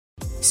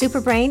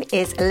Superbrain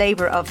is a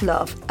labour of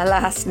love.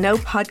 Alas, no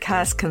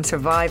podcast can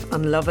survive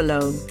on love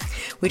alone.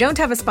 We don't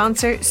have a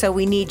sponsor, so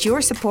we need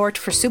your support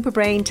for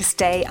Superbrain to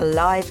stay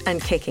alive and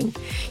kicking.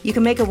 You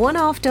can make a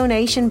one-off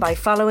donation by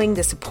following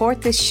the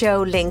Support This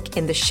Show link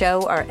in the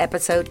show or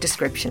episode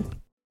description.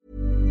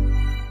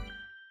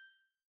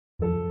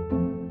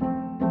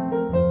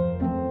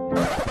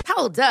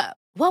 Hold up.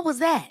 What was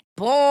that?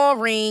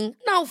 Boring.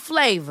 No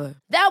flavor.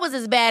 That was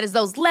as bad as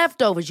those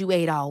leftovers you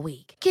ate all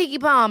week.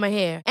 Keke Palmer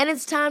here, and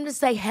it's time to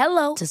say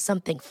hello to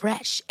something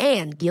fresh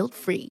and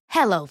guilt-free.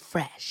 Hello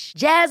Fresh.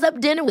 Jazz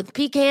up dinner with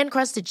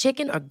pecan-crusted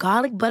chicken or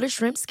garlic butter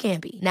shrimp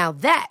scampi. Now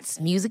that's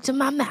music to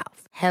my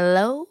mouth.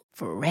 Hello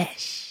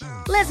Fresh.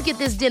 Let's get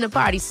this dinner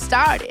party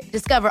started.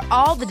 Discover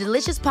all the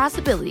delicious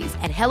possibilities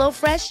at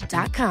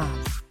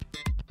hellofresh.com.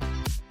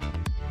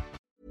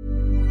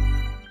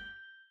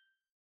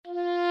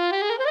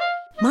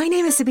 My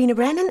name is Sabina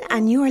Brennan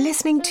and you are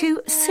listening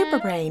to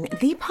Superbrain,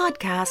 the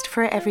podcast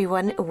for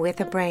everyone with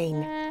a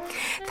brain.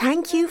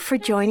 Thank you for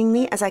joining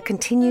me as I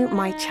continue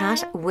my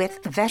chat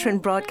with veteran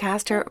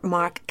broadcaster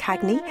Mark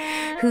Cagney,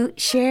 who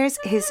shares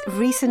his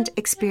recent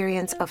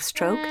experience of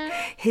stroke,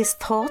 his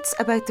thoughts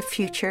about the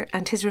future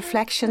and his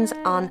reflections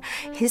on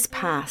his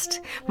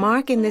past.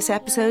 Mark in this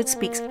episode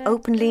speaks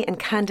openly and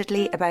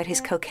candidly about his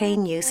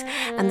cocaine use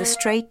and the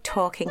straight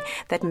talking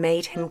that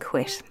made him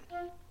quit.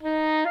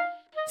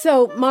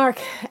 So, Mark,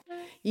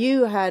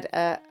 you had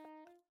a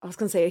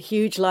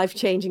huge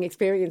life-changing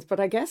experience, but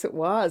I guess it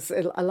was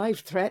a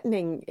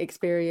life-threatening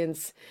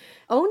experience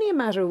only a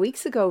matter of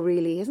weeks ago,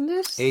 really, isn't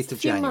it? 8th of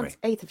January.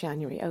 8th of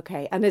January,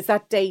 okay. And is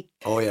that date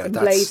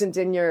emblazoned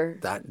in your...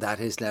 That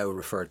is now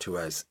referred to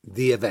as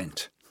the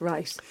event.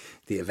 Right.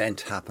 The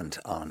event happened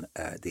on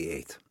the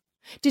 8th.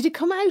 Did it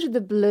come out of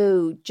the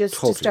blue just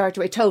Totally. to start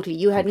with? Totally.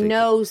 You had Completely.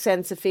 no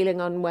sense of feeling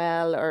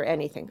unwell or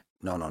anything?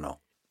 No.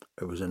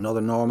 It was another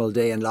normal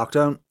day in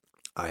lockdown.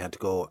 I had to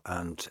go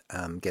and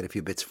get a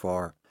few bits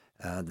for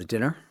the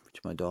dinner,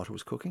 which my daughter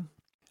was cooking.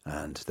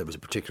 And there was a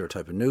particular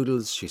type of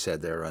noodles. She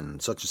said they're on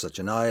such and such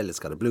an aisle. It's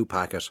got a blue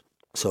packet.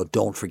 So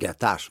don't forget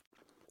that.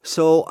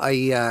 So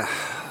I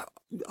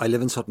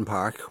live in Sutton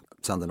Park.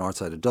 It's on the north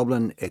side of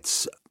Dublin.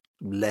 It's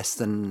less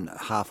than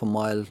half a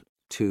mile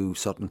to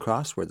Sutton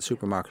Cross, where the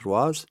supermarket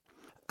was.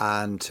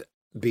 And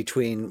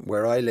between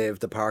where I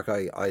live, the park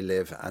I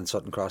live, and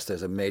Sutton Cross,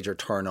 there's a major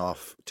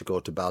turn-off to go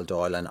to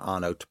Baldoyle and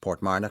on out to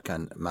Portmarnock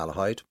and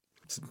Malahide.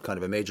 It's kind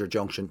of a major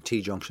junction,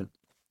 T-junction.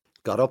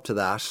 Got up to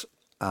that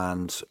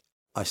and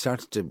I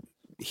started to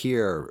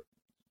hear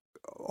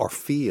or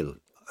feel,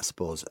 I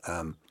suppose,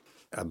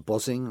 a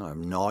buzzing or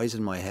noise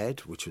in my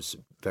head, which was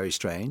very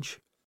strange.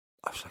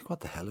 I was like,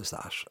 what the hell is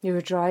that? You were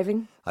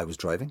driving? I was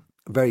driving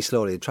very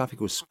slowly. The traffic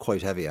was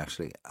quite heavy,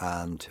 actually.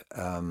 And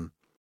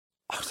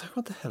I was like,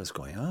 what the hell is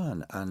going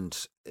on? And,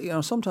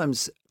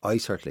 sometimes I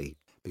certainly,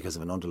 because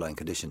of an underlying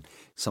condition,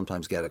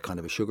 sometimes get a kind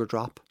of a sugar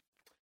drop.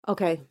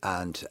 Okay.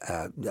 And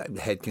the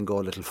head can go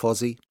a little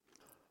fuzzy.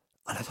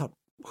 And I thought,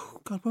 oh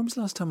God, when was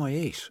the last time I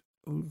ate?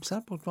 Is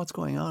that what's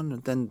going on?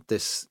 And then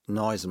this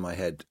noise in my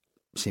head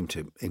seemed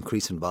to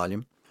increase in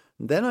volume.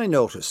 And then I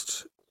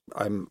noticed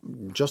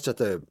I'm just at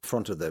the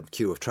front of the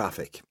queue of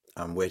traffic.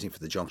 I'm waiting for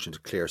the junction to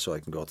clear so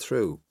I can go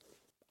through.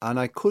 And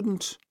I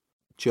couldn't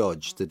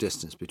judge the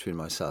distance between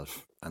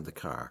myself and the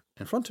car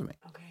in front of me.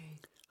 Okay.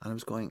 And I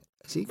was going,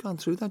 has he gone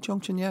through that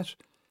junction yet?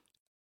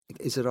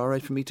 Is it all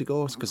right for me to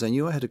go? Because I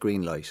knew I had a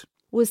green light.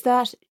 Was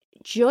that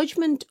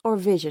judgment or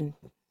vision?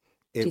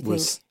 It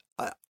was,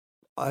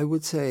 I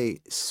would say,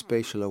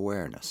 spatial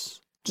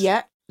awareness.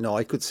 Yeah. No,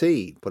 I could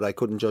see, but I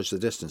couldn't judge the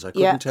distance. I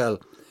couldn't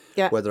tell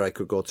whether I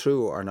could go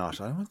through or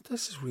not. I went,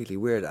 this is really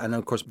weird. And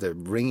of course, the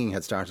ringing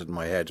had started in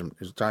my head and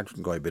it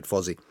started going a bit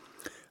fuzzy.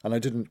 And I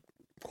didn't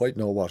quite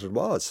know what it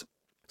was.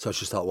 So I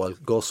just thought, well,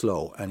 go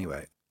slow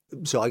anyway.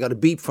 So I got a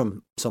beep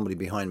from somebody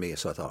behind me.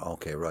 So I thought,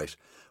 okay, right.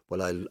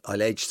 Well,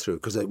 I'll edge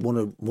through because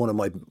one of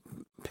my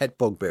pet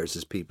bugbears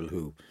is people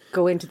who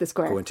go into the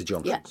square, go into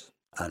junctions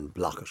and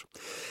block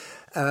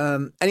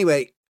it.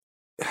 Anyway,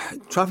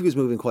 traffic was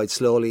moving quite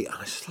slowly, and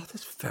I just thought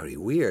that's very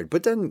weird.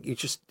 But then you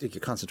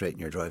concentrate on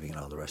your driving and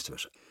all the rest of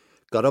it.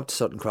 Got up to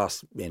Sutton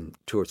Cross in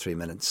 2 or 3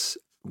 minutes.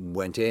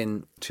 Went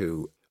in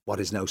to what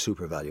is now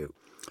Super Value.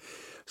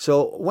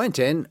 So went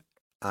in.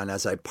 And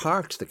as I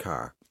parked the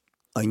car,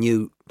 I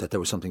knew that there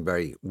was something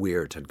very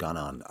weird had gone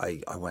on.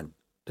 I went,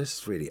 this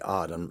is really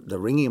odd. And the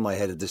ringing in my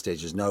head at this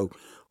stage is now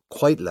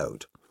quite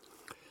loud.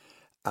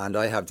 And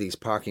I have these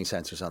parking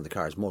sensors on the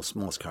cars.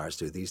 Most cars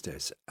do these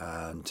days.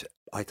 And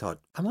I thought,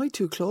 am I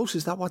too close?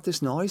 Is that what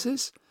this noise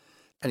is?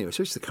 Anyway,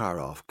 switched the car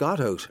off, got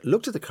out,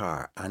 looked at the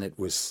car, and it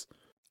was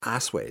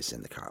assways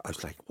in the car. I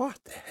was like, what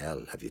the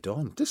hell have you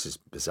done? This is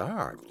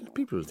bizarre.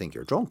 People will think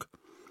you're drunk.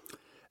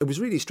 It was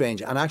really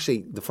strange. And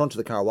actually, the front of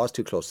the car was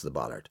too close to the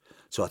bollard.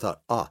 So I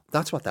thought,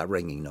 that's what that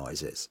ringing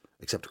noise is.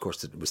 Except, of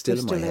course, it was still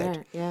in my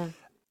head. Yeah.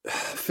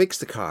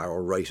 Fixed the car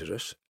or righted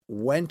it.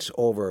 Went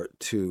over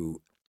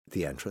to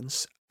the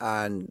entrance.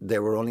 And they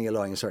were only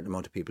allowing a certain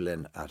amount of people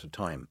in at a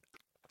time.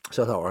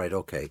 So I thought, all right,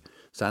 okay.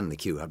 Stand in the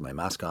queue, had my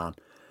mask on.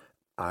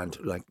 And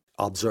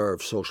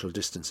observe social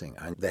distancing.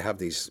 And they have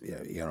these,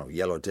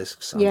 yellow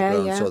discs on the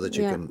ground so that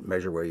you can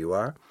measure where you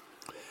are.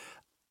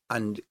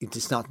 And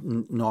it's not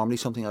normally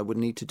something I would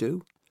need to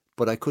do,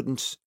 but I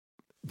couldn't.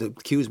 The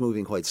queue is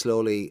moving quite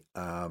slowly,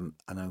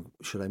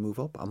 should I move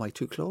up? Am I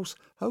too close?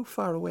 How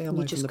far away am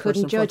I from the person in front of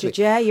me? You just couldn't judge it,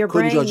 yeah, your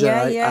couldn't brain,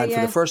 judge it. And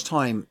for the first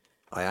time,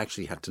 I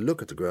actually had to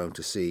look at the ground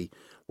to see,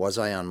 was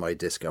I on my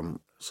disc?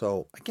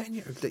 So again,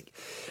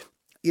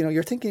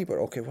 you're thinking about,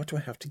 okay, what do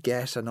I have to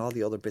get and all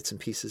the other bits and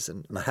pieces,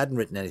 and I hadn't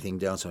written anything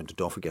down, so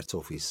don't forget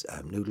Sophie's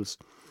noodles,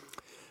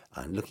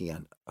 and looking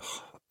at,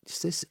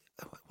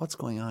 what's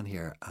going on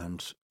here,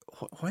 and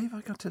why have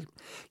I got to...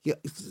 Yeah,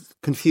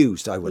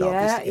 confused, I would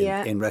obviously,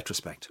 in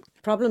retrospect.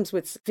 Problems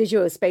with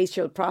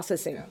visuospatial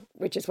processing,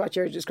 which is what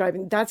you're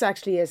describing, that's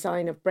actually a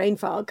sign of brain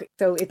fog.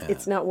 So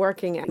it's not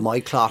working.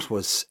 My clot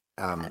was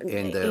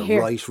in the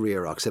here. right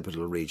rear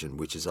occipital region,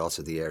 which is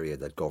also the area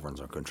that governs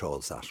or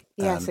controls that.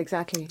 Yes,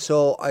 exactly.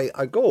 So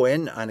I go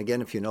in, and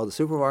again, if you know the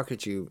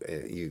supermarket, you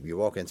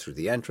walk in through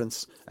the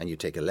entrance and you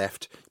take a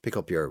left, pick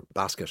up your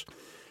basket,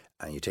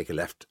 and you take a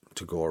left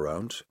to go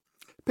around.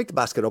 Picked the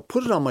basket up,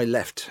 put it on my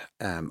left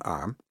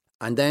arm,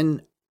 and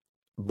then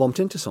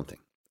bumped into something,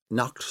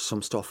 knocked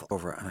some stuff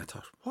over, and I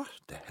thought, what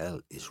the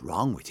hell is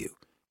wrong with you?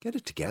 Get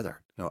it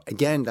together.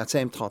 Again, that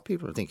same thought,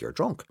 people think you're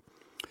drunk.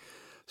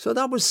 So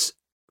that was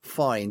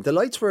fine. The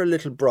lights were a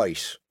little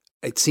bright.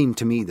 It seemed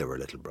to me they were a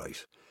little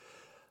bright.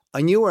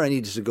 I knew where I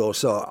needed to go,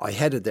 so I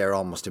headed there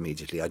almost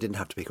immediately. I didn't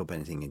have to pick up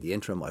anything in the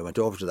interim. I went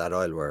over to that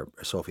aisle where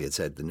Sophie had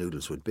said the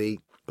noodles would be,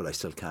 but I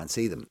still can't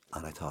see them.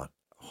 And I thought,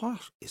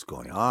 what is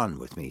going on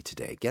with me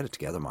today? Get it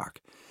together,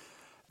 Mark.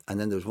 And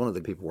then there was one of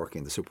the people working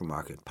in the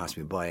supermarket passed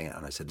me by,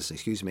 and I said, listen,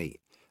 excuse me,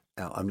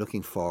 I'm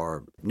looking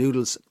for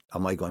noodles.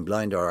 Am I going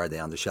blind, or are they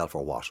on the shelf,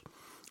 or what?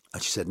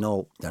 And she said,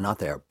 no, they're not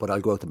there, but I'll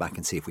go out the back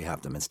and see if we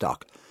have them in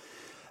stock.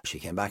 She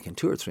came back in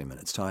 2 or 3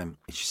 minutes' time,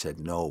 and she said,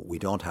 no, we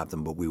don't have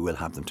them, but we will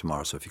have them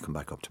tomorrow, so if you come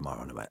back up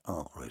tomorrow. And I went,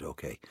 oh, right,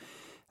 okay.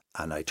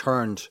 And I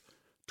turned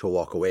to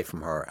walk away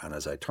from her, and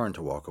as I turned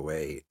to walk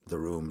away, the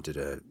room did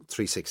a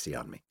 360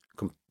 on me.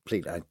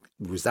 It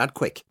was that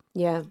quick.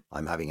 Yeah.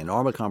 I'm having a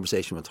normal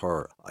conversation with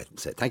her. I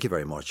said, thank you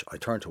very much. I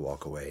turn to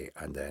walk away,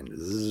 and then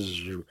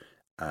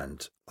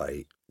and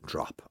I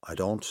drop. I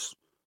don't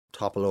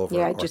topple over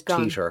or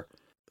teeter,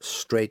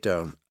 straight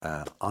down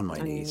on my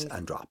knees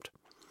and dropped.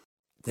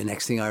 The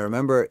next thing I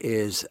remember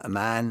is a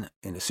man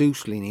in a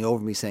suit leaning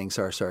over me saying,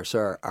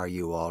 sir, are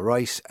you all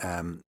right?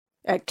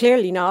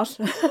 Clearly not.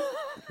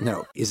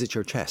 No, is it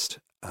your chest?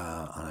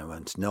 And I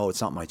went, no,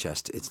 it's not my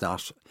chest. It's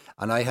not.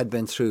 And I had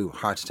been through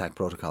heart attack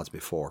protocols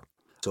before.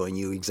 So I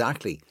knew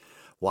exactly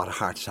what a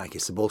heart attack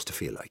is supposed to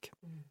feel like.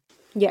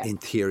 Yeah. In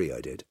theory,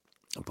 I did.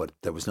 But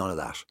there was none of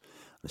that.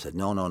 I said,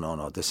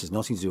 no. This has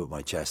nothing to do with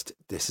my chest.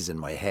 This is in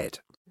my head.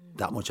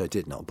 That much I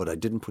did know. But I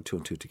didn't put two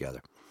and two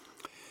together.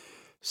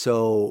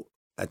 So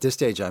at this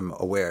stage, I'm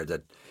aware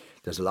that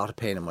there's a lot of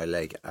pain in my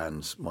leg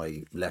and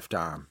my left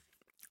arm,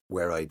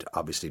 where I'd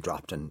obviously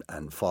dropped and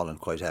fallen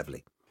quite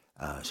heavily.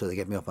 So they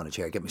get me up on a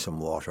chair, get me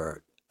some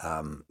water.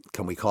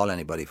 Can we call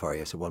anybody for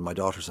you? I said, well, my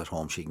daughter's at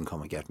home. She can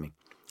come and get me.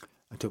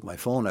 I took my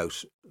phone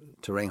out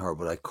to ring her,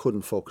 but I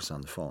couldn't focus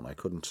on the phone. I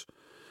couldn't.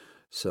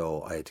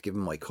 So I had to give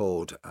him my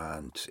code,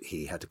 and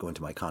he had to go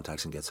into my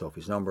contacts and get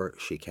Sophie's number.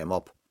 She came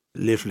up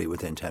literally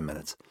within 10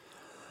 minutes,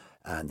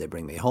 and they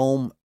bring me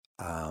home.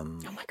 Oh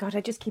my God,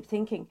 I just keep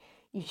thinking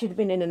you should have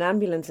been in an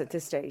ambulance at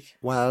this stage.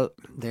 Well,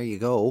 there you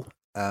go.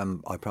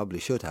 I probably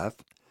should have.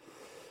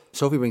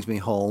 Sophie brings me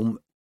home.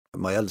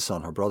 My eldest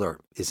son, her brother,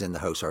 is in the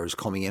house, or is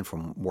coming in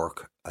from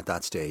work at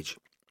that stage.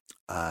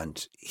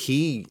 And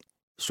he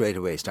straight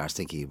away starts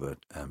thinking about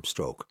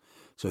stroke.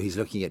 So he's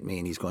looking at me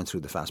and he's going through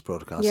the fast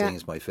protocol, seeing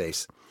as my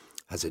face.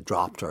 Has it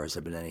dropped, or has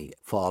there been any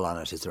fall on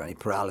it? Is there any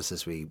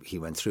paralysis? He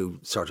went through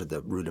sort of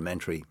the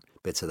rudimentary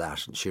bits of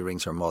that. And she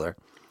rings her mother.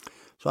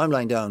 So I'm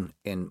lying down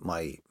in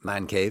my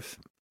man cave,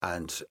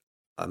 and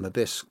I'm a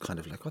bit kind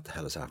of like, what the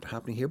hell is after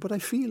happening here? But I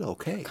feel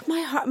okay.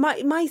 My heart,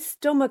 my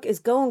stomach is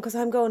going, because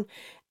I'm going,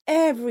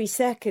 every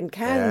second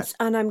counts,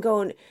 and I'm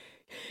going,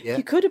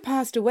 you could have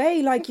passed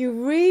away. Like, you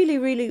really,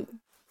 really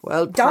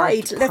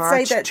died.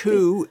 Let's say that.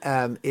 Two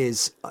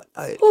is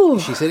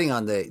she's sitting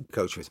on the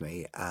couch with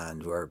me,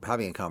 and we're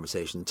having a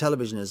conversation. The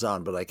television is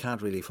on, but I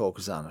can't really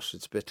focus on it.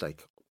 It's a bit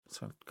like what's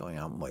going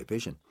on with my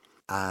vision.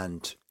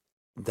 And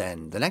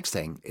then the next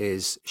thing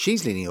is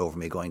she's leaning over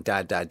me, going,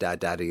 "Dad,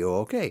 are you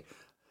okay?"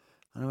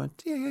 And I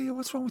went, "Yeah.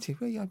 What's wrong with you?"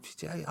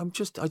 I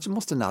just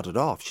must have nodded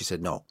off. She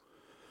said, "No."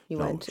 You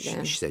went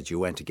again. She said, you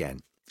went again.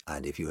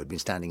 And if you had been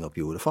standing up,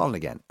 you would have fallen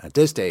again. At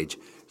this stage,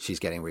 she's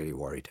getting really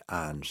worried.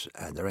 And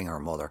they ring her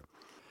mother.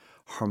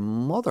 Her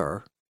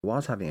mother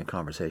was having a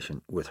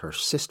conversation with her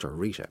sister,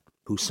 Rita,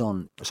 whose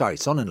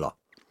son-in-law,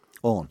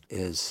 Owen,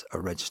 is a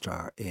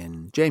registrar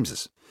in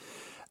James's.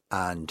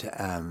 And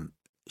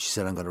she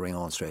said, I'm going to ring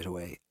Owen straight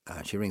away.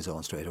 And she rings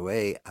Owen straight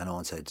away. And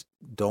Owen said,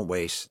 don't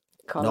wait.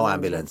 Call no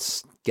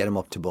ambulance. Get him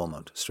up to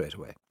Beaumont straight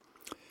away.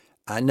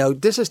 And now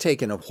this has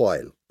taken a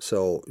while.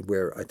 So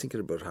I think at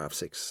about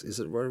 6:30. Is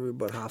it? Were we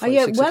about half? Oh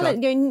yeah, 6 well,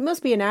 o'clock? it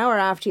must be an hour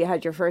after you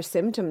had your first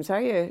symptoms,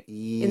 are you?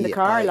 In the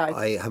car,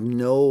 I have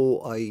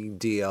no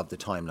idea of the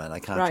timeline. I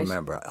can't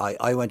remember.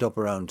 I went up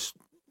around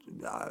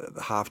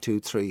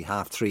 2:30, 3,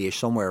 3:30ish,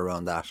 somewhere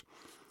around that.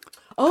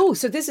 Oh,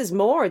 so this is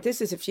more.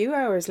 This is a few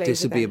hours later.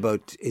 This would be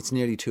about. It's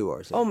nearly 2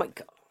 hours. Oh my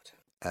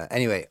God.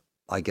 Anyway,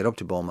 I get up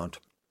to Beaumont.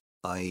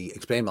 I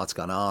explain what's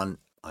gone on.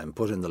 I'm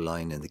put in the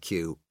line in the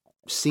queue.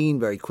 Seen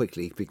very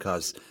quickly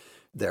because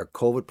their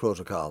COVID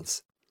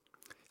protocols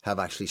have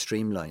actually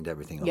streamlined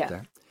everything up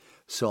there.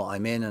 So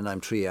I'm in and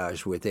I'm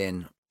triaged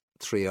within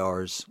 3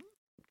 hours.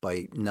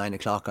 By 9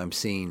 o'clock I'm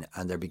seen,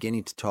 and they're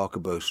beginning to talk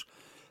about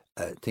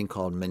a thing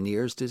called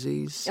Meniere's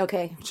disease,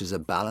 which is a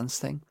balance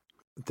thing.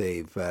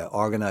 They've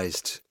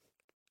organised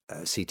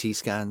CT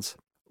scans,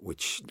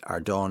 which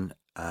are done,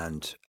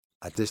 and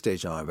at this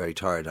stage now I'm very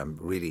tired. I'm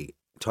really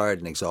tired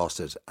and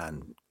exhausted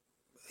and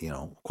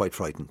quite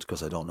frightened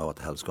because I don't know what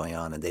the hell's going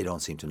on, and they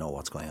don't seem to know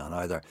what's going on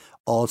either.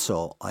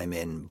 Also, I'm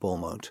in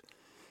Beaumont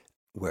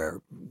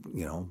where,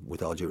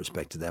 with all due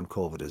respect to them,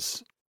 COVID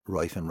is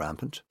rife and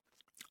rampant,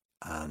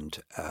 and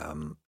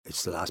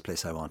it's the last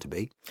place I want to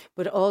be.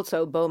 But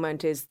also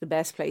Beaumont is the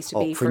best place to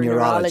be for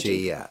neurology.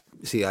 Yeah.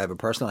 See, I have a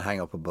personal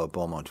hang up about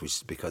Beaumont, which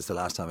is because the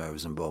last time I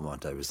was in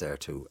Beaumont, I was there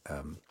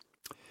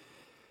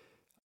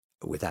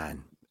with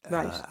Anne,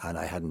 and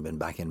I hadn't been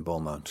back in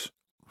Beaumont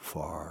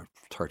for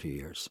 30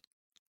 years.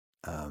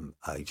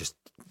 I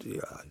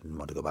didn't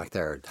want to go back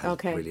there. I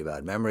had really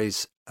bad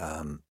memories,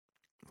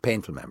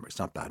 painful memories,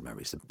 not bad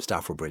memories. The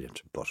staff were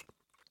brilliant, but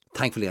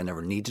thankfully I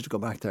never needed to go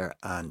back there,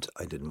 and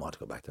I didn't want to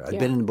go back there. I'd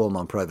been in the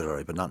Beaumont private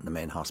area, but not in the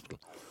main hospital.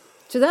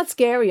 So that's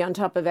scary on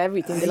top of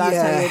everything. The last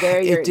time you're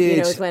there,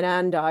 is when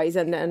Anne dies,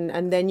 and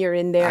then you're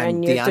in there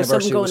and there's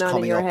something going on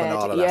in your head. And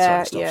all of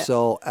that sort of stuff.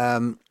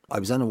 So I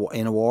was in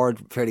a ward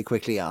fairly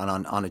quickly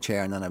on a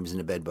chair, and then I was in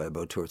a bed by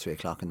about 2 or 3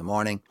 o'clock in the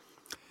morning.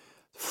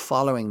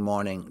 Following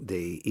morning,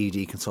 the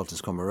ED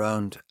consultants come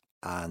around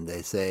and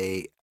they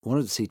say, one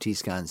of the CT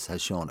scans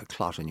has shown a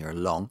clot in your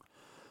lung,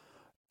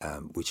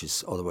 which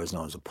is otherwise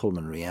known as a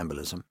pulmonary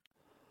embolism.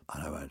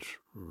 And I went,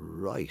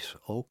 right,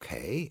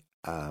 okay.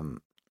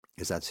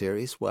 Is that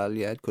serious? Well,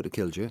 yeah, it could have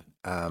killed you,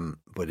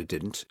 but it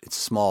didn't. It's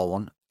a small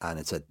one, and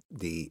it's at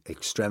the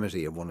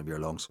extremity of one of your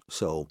lungs.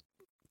 So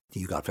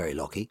you got very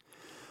lucky.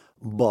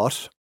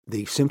 But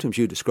the symptoms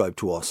you described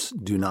to us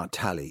do not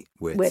tally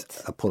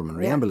with a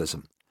pulmonary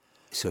embolism.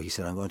 So he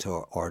said, I'm going to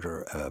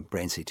order a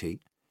brain CT,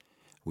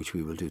 which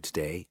we will do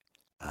today.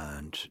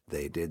 And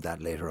they did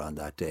that later on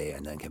that day,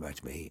 and then came back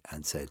to me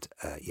and said,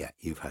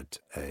 you've had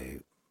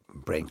a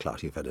brain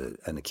clot. You've had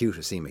an acute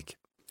ischemic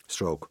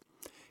stroke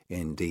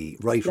in the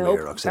right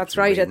rear occipital. That's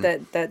right, at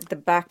the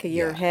back of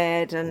your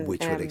head. And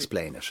which would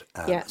explain it.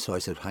 So I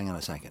said, hang on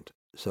a second.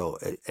 So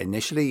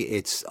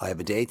initially, I have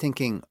a day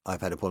thinking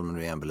I've had a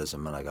pulmonary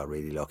embolism and I got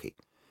really lucky.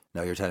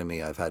 Now you're telling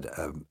me I've had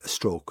a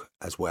stroke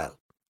as well.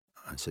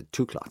 I said,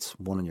 2 clots,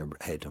 one in your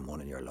head and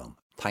one in your lung.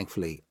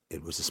 Thankfully,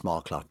 it was a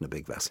small clot in a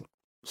big vessel.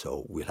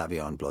 So we'll have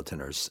you on blood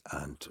thinners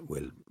and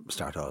we'll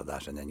start all of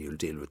that, and then you'll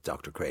deal with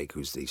Dr. Craig,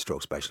 who's the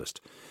stroke specialist.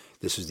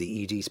 This was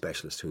the ED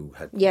specialist who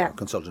had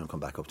consulted and come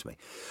back up to me.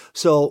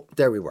 So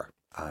there we were,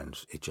 and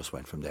it just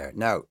went from there.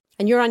 Now,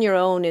 and you're on your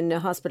own in the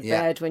hospital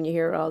bed when you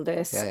hear all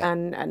this,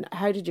 and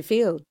how did you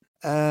feel?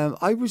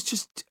 I was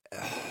just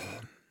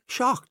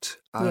shocked,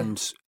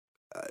 and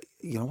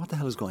what the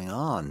hell is going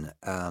on?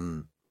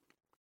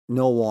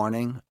 No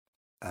warning.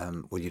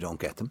 Well, you don't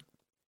get them.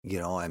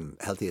 I'm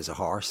healthy as a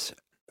horse.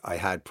 I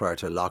had, prior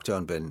to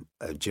lockdown, been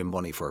a gym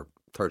bunny for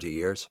 30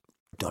 years,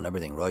 done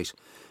everything right.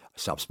 I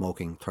stopped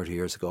smoking 30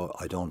 years ago.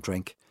 I don't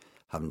drink,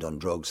 haven't done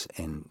drugs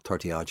in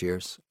 30 odd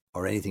years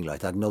or anything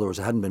like that. In other words,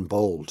 I hadn't been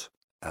bold.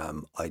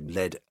 I'd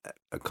led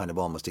a kind of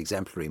almost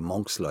exemplary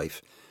monk's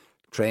life,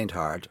 trained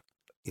hard,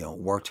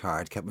 worked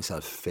hard, kept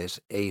myself fit,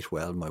 ate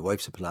well. My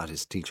wife's a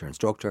Pilates teacher,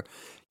 instructor.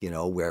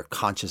 We're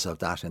conscious of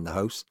that in the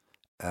house.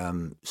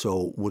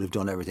 So would have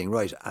done everything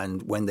right.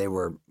 And when they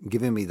were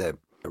giving me the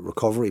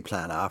recovery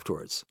plan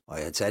afterwards,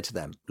 I had said to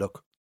them,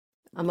 look,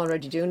 I'm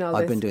already doing all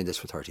this. I've been doing this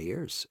for 30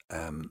 years.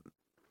 I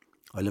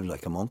live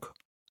like a monk,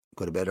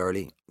 go to bed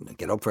early,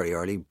 get up very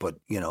early, but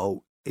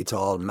it's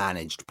all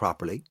managed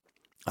properly,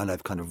 and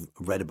I've kind of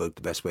read about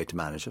the best way to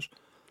manage it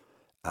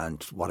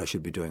and what I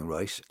should be doing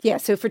right. Yeah,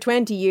 so for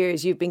 20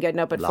 years you've been getting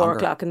up at 4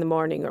 o'clock in the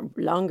morning or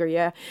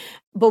longer,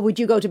 But would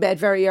you go to bed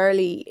very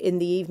early in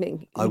the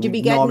evening? Would you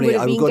be getting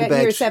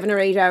your 7 or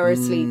 8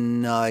 hours sleep?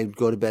 No, I'd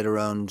go to bed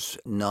around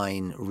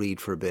 9, read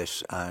for a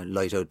bit,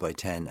 light out by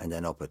 10, and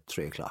then up at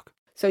 3 o'clock.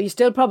 So you're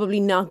still probably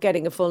not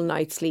getting a full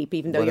night's sleep,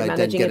 even though you're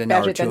managing it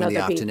better than other people. in the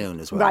afternoon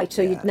as well. Right,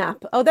 so you'd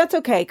nap. Oh, that's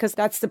okay, because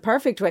that's the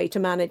perfect way to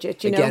manage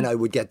it, Again, I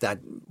would get that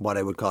what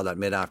I would call that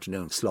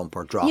mid-afternoon slump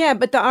or drop. Yeah,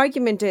 but the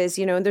argument is,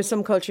 and there's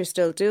some cultures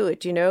still do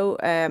it,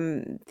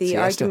 the Siesta.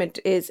 argument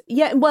is,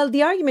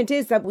 the argument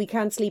is that we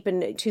can't sleep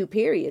in 2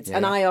 periods.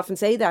 And I often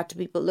say that to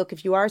people, look,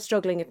 if you are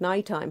struggling at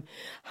night time,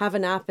 have a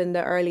nap in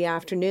the early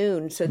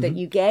afternoon so that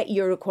you get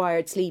your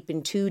required sleep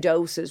in 2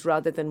 doses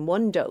rather than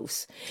 1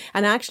 dose.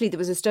 And actually there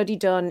was a study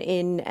done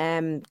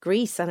in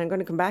Greece, and I'm going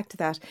to come back to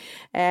that,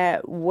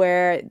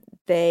 where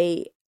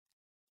they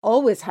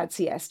always had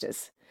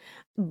siestas.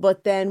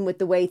 But then with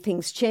the way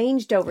things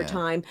changed over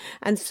time,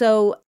 and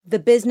so the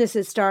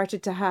businesses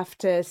started to have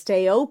to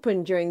stay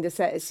open during the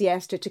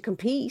siesta to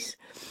compete,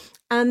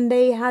 and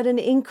they had an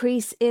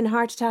increase in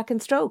heart attack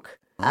and stroke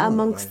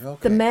amongst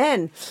the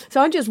men.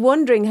 So I'm just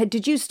wondering,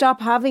 did you stop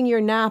having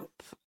your nap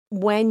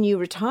when you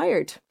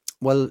retired?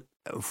 Well,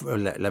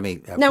 let me...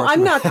 no,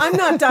 I'm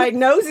not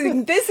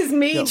diagnosing. This is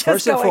me just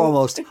first going... and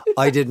foremost,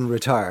 I didn't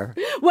retire.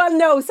 Well,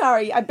 no,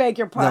 sorry. I beg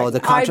your pardon. No, the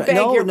contract.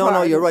 Your No,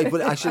 pardon. you're right.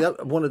 But actually,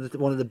 one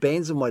of the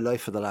banes of my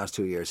life for the last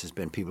 2 years has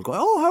been people going,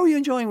 "Oh, how are you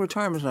enjoying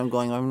retirement?" And I'm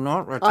going, "I'm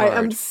not retired." I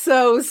am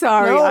so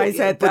sorry I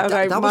said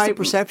that. That was the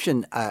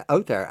perception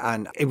out there,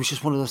 and it was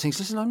just one of those things.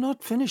 Listen, I'm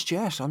not finished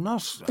yet. I'm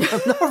not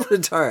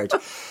retired.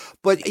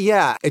 But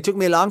yeah, it took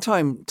me a long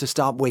time to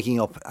stop waking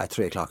up at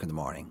 3:00 in the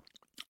morning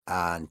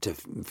and to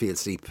feel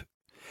sleep.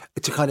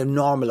 To kind of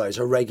normalise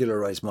or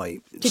regularise my...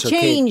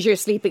 change your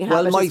sleeping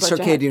habits. Well, my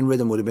circadian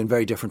rhythm would have been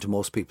very different to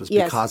most people's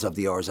because of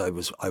the hours I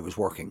was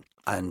working.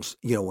 And,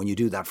 when you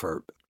do that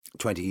for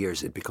 20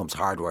 years, it becomes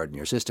hardwired in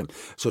your system.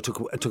 So it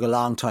took a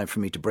long time for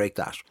me to break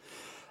that.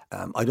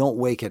 I don't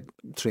wake at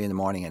 3 in the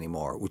morning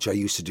anymore, which I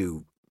used to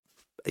do.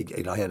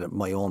 I had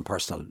my own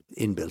personal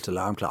inbuilt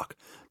alarm clock.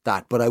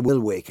 But I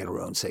will wake at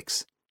around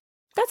 6.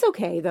 That's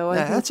okay, though.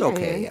 That's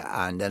okay,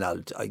 yeah. And then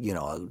I'll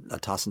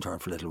toss and turn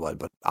for a little while.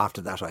 But after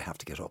that, I have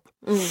to get up.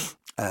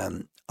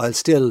 I'll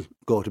still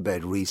go to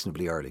bed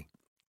reasonably early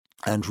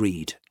and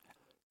read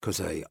because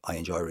I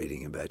enjoy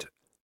reading in bed.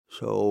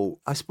 So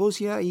I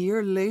suppose, a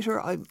year later,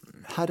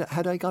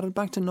 had I got it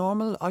back to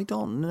normal? I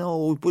don't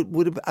know.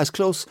 Would it be as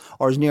close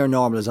or as near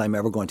normal as I'm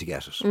ever going to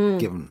get it?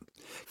 Given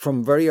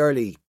from very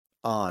early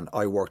on,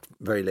 I worked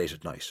very late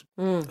at night.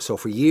 So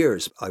for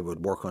years, I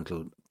would work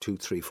until 2,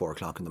 3, 4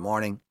 o'clock in the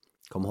morning.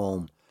 Come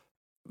home,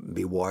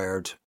 be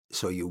wired,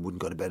 so you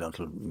wouldn't go to bed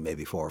until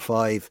maybe 4 or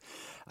 5,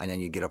 and then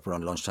you get up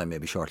around lunchtime,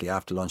 maybe shortly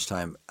after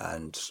lunchtime,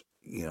 and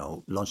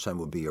lunchtime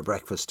would be your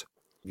breakfast,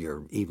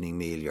 your evening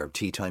meal, your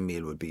tea time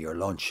meal would be your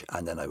lunch,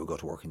 and then I would go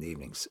to work in the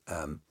evenings.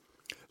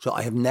 So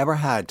I have never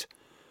had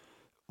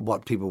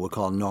what people would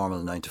call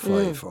normal 9 to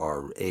 5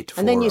 or 8 to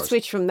 4 And then you hours.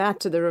 switch from that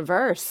to the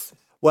reverse.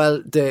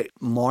 Well, the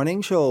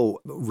morning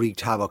show wreaked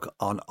havoc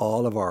on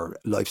all of our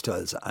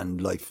lifestyles and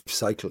life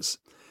cycles.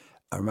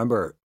 I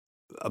remember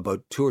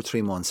about 2 or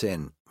 3 months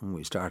in when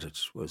we started,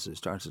 it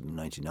started in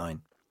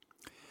 99.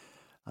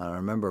 And I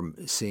remember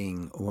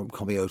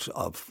coming out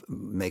of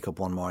makeup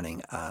one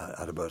morning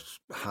at about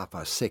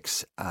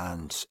 6:30,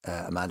 and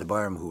Amanda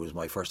Byram, who was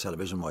my first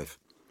television wife,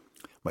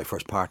 my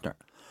first partner,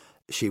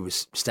 she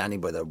was standing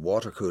by the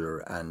water cooler,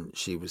 and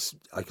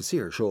I could see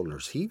her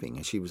shoulders heaving,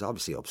 and she was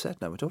obviously upset.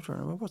 And I went up to her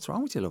and I went, "What's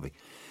wrong with you, lovey?"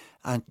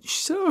 And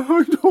she said,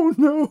 "I don't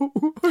know.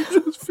 I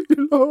just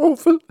feel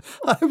awful."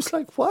 And I was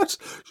like, "What?"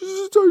 She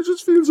said, "I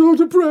just feel so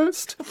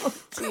depressed." Oh,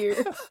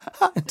 dear.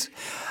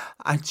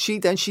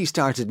 and she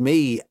started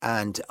me,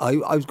 and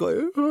I was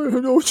going, "I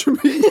know what you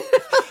mean."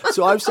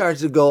 So I've started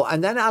to go,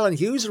 and then Alan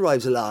Hughes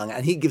arrives along,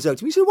 and he gives out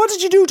to me. He said, "What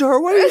did you do to her?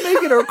 Why are you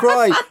making her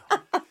cry?"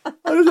 And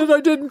I said, "I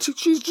didn't.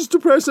 She's just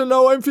depressed, and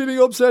now I'm feeling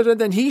upset."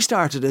 And then he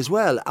started as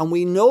well, and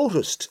we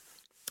noticed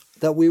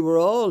that we were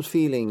all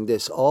feeling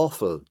this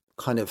awful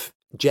kind of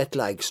jet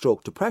lag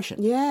stroke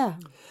depression. Yeah.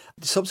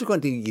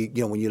 Subsequently,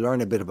 when you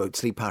learn a bit about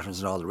sleep patterns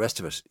and all the rest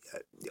of it,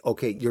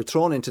 okay, you're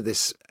thrown into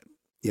this,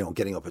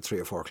 getting up at 3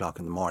 or 4 o'clock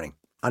in the morning,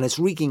 and it's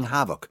wreaking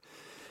havoc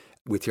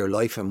with your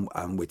life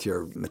and with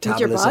your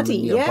metabolism, with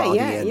your body,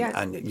 and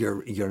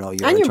your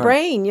and your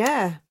brain,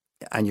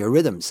 and your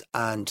rhythms,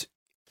 and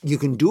you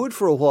can do it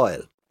for a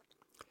while,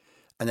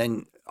 and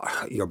then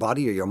your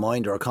body or your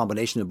mind or a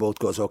combination of both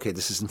goes, "Okay,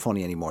 this isn't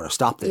funny anymore.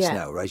 Stop this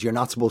now, right? You're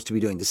not supposed to be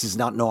doing this. This is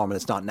not normal.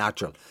 It's not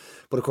natural."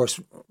 But of course,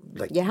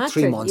 like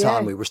 3 months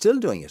on, we were still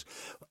doing it.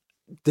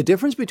 The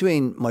difference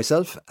between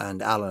myself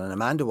and Alan and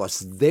Amanda was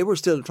they were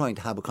still trying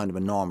to have a kind of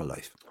a normal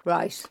life.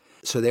 Right.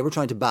 So they were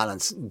trying to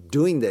balance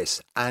doing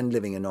this and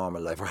living a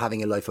normal life or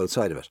having a life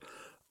outside of it.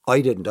 I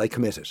didn't. I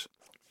committed.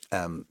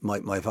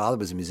 My father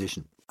was a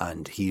musician,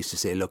 and he used to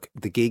say, "Look,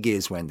 the gig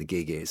is when the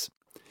gig is.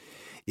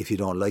 If you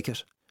don't like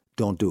it,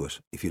 don't do it.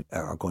 If you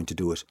are going to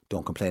do it,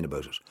 don't complain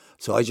about it."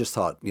 So I just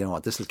thought, you know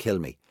what, this will kill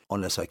me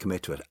unless I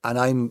commit to it. And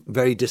I'm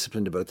very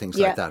disciplined about things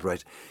like that,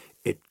 right?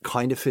 It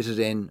kind of fitted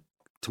in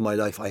to my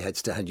life. I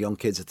had young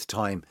kids at the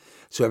time,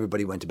 so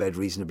everybody went to bed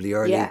reasonably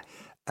early. Yeah.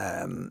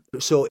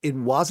 So it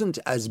wasn't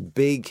as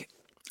big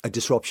a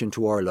disruption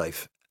to our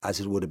life as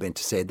it would have been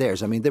to say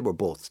theirs. I mean, they were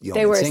both young.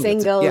 They were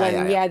single,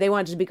 and they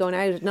wanted to be going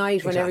out at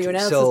night when everyone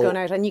else So- was going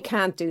out, and you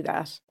can't do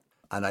that.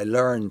 And I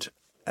learned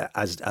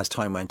as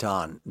time went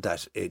on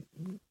that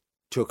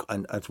took,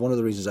 and it's one of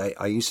the reasons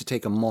I used to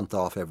take a month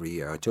off every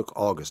year. I took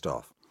August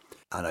off.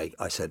 And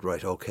I said,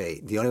 right,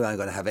 okay, the only way I'm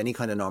going to have any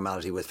kind of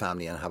normality with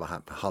family and have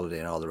a holiday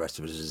and all the rest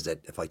of it is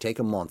that if I take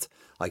a month,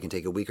 I can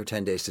take a week or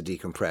 10 days to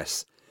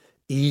decompress,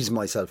 ease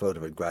myself out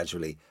of it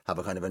gradually, have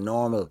a kind of a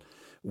normal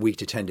week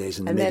to 10 days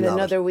in the middle of it. And then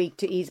another week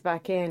to ease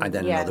back in. And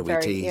then another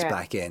week to ease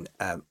back in.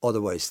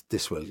 Otherwise,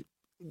 this will,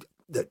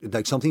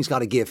 like something's got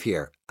to give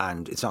here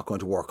and it's not going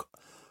to work.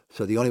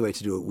 So the only way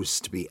to do it was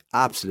to be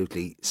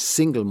absolutely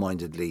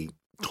single-mindedly,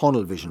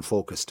 tunnel vision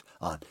focused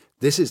on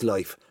this is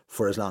life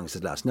for as long as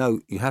it lasts. Now,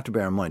 you have to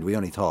bear in mind, we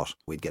only thought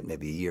we'd get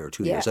maybe a year or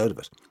 2 years out of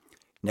it.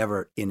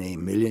 Never in a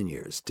million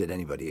years did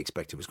anybody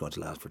expect it was going to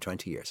last for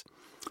 20 years.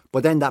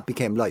 But then that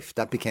became life.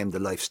 That became the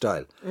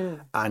lifestyle.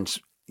 And,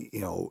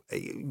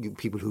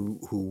 people who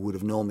would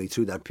have known me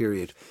through that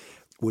period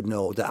would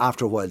know that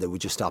after a while they would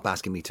just stop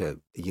asking me to,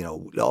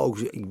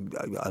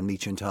 I'll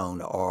meet you in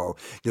town, or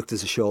look,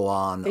 there's a show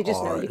on,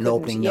 or an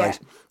opening night.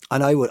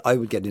 And I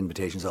would get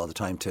invitations all the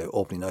time to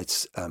opening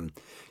nights,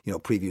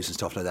 previews and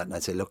stuff like that. And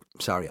I'd say, look,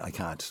 sorry, I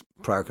can't.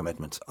 Prior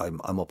commitments. I'm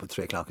up at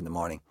 3 o'clock in the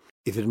morning.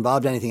 If it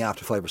involved anything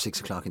after 5 or 6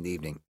 o'clock in the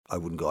evening, I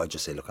wouldn't go. I'd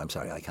just say, look, I'm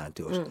sorry, I can't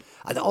do it.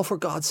 And for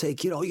God's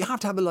sake, you have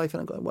to have a life. And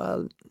I'm going,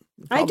 well,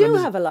 I do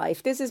have a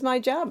life. This is my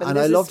job. And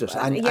I loved it.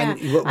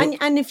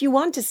 And if you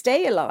want to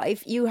stay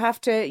alive, you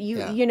have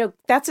to,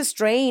 that's a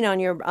strain on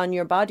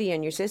your body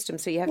and your system.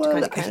 So you have to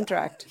kind of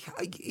counteract.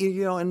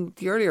 In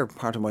the earlier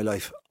part of my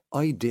life,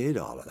 I did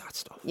all of that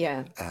stuff.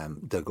 Yeah.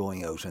 The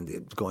going out and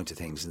the going to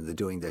things and the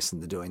doing this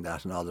and the doing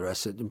that and all the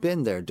rest of it.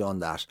 Been there, done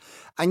that.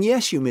 And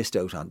yes, you missed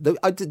out on.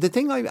 The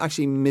thing I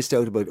actually missed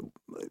out about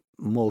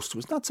most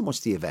was not so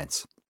much the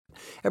events.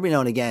 Every now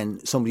and again,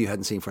 somebody you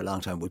hadn't seen for a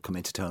long time would come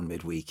into town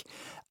midweek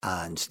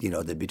and,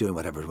 they'd be doing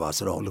whatever it was.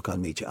 Said, oh, look, I'll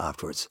meet you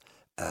afterwards.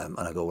 And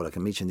I go, well, I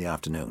can meet you in the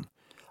afternoon.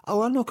 Oh,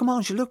 well, no, come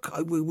on, look,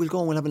 we'll go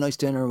and we'll have a nice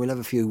dinner and we'll have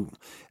a few,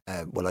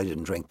 I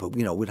didn't drink, but,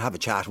 we'll have a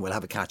chat and we'll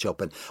have a catch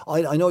up. And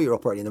I know you're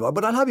up early in the morning,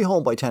 but I'll have you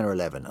home by 10 or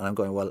 11. And I'm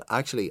going, well,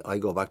 actually, I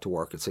go back to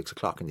work at 6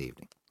 o'clock in the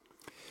evening.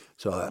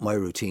 So my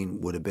routine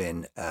would have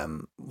been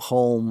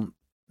home,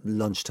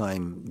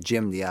 lunchtime,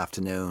 gym in the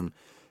afternoon,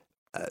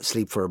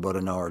 sleep for about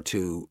an hour or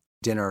two,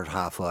 dinner at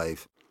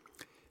 5:30,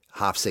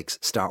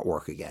 6:30, start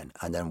work again,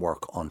 and then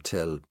work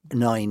until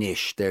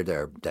 9-ish.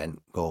 There, then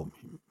go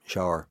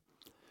shower,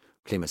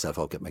 clean myself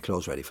up, get my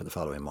clothes ready for the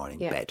following morning,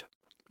 bed.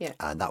 Yeah.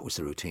 And that was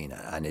the routine.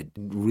 And it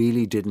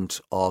really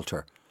didn't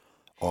alter.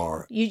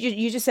 Or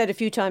you just said a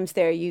few times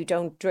there you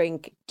don't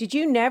drink. Did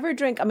you never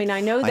drink? I mean,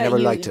 I know that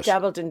you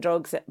dabbled in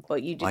drugs,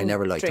 but you didn't I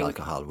never liked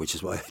alcohol, which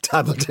is why I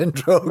dabbled in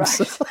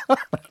drugs.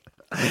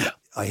 Right.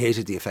 I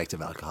hated the effect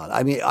of alcohol.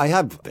 I mean, I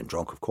have been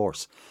drunk, of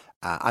course,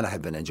 and I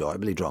have been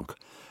enjoyably drunk.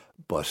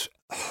 But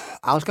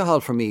alcohol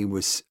for me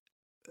was,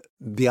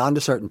 beyond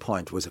a certain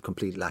point, was a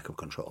complete lack of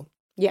control.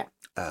 Yeah.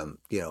 You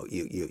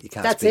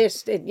can't. That's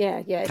it.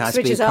 It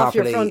switches off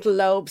your frontal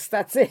lobes.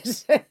 That's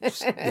it.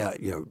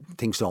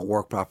 Things don't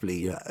work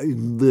properly.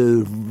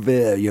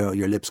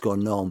 Your lips go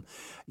numb.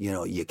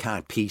 You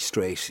can't pee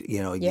straight.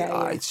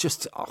 It's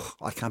just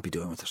I can't be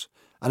doing with it.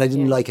 And I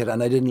didn't like it,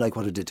 and I didn't like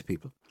what it did to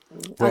people.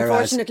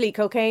 Unfortunately,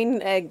 cocaine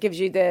gives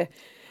you the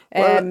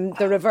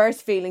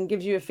reverse feeling,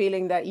 gives you a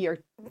feeling that you're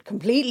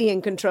completely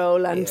in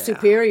control and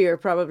superior,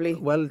 probably.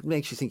 Well, it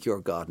makes you think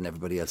you're God and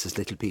everybody else is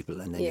little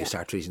people, and then you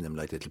start treating them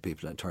like little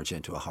people and it turns you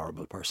into a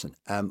horrible person.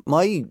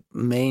 My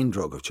main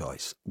drug of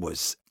choice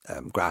was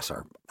grass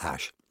or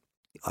hash.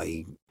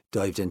 I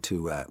dived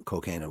into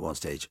cocaine at one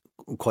stage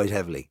quite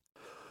heavily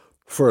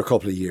for a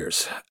couple of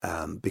years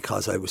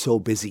because I was so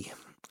busy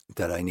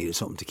that I needed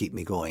something to keep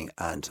me going.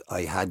 And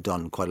I had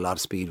done quite a lot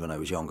of speed when I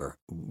was younger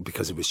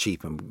because it was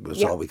cheap and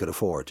was all we could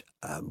afford.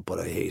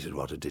 But I hated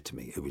what it did to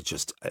me. It was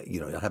just, I'd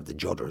have the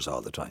judders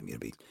all the time. You'd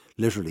be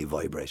literally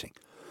vibrating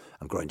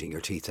and grinding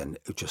your teeth. And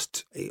it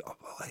just,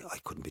 I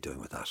couldn't be doing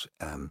with that.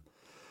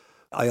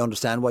 I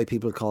understand why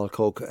people call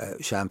Coke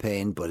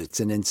champagne, but it's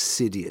an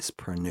insidious,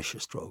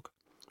 pernicious drug.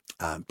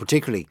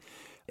 Particularly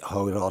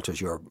how it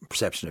alters your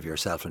perception of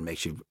yourself and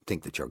makes you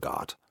think that you're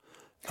God.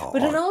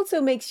 But it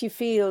also makes you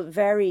feel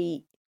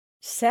very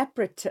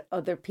separate to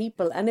other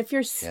people. And if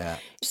you're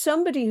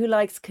somebody who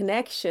likes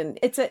connection,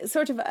 it's a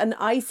sort of an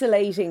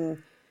isolating...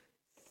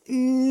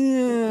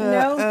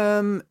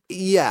 Well,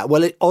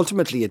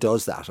 ultimately it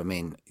does that. I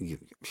mean, you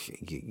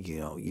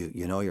know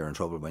you're in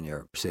trouble when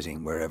you're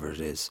sitting wherever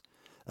it is,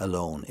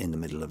 alone in the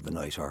middle of the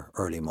night or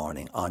early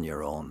morning on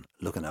your own,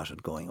 looking at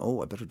it going,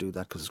 oh, I better do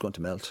that because it's going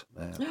to melt,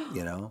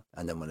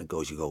 and then when it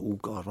goes you go, oh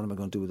God, what am I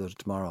going to do with it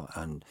tomorrow?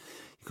 And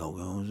you go,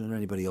 oh, is there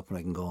anybody up and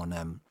I can go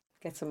and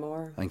get some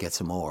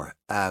more?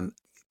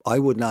 I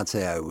would not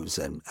say I was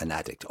an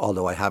addict,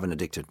 although I have an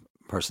addicted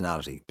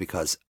personality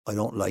because I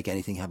don't like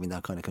anything having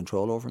that kind of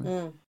control over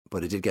me.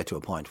 But it did get to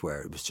a point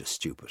where it was just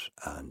stupid.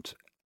 And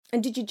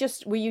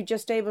were you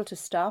just able to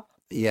stop?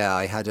 Yeah,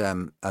 I had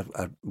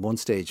at one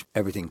stage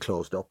everything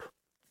closed up,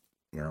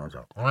 so.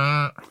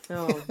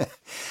 Oh.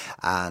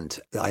 And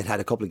I'd had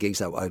a couple of gigs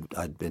that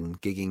I'd been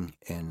gigging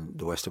in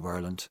the west of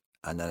Ireland,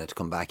 and then I'd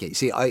come back.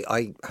 See,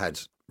 I had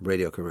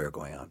radio career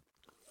going on.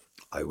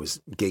 I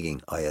was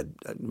gigging. I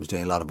was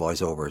doing a lot of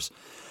voiceovers.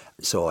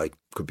 So I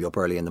could be up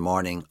early in the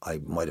morning. I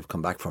might have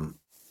come back from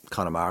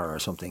Connemara or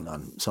something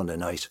on Sunday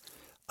night.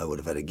 I would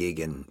have had a gig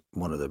in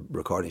one of the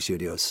recording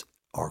studios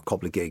or a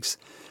couple of gigs.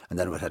 And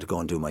then I would have had to go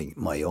and do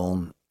my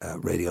own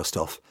radio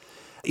stuff.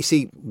 You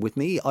see, with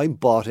me, I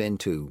bought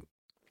into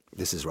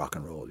this is rock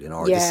and roll,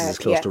 or this is as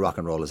close to rock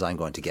and roll as I'm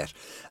going to get.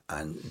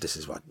 And this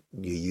is what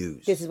you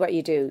use. This is what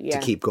you do, to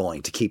keep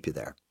going, to keep you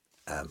there.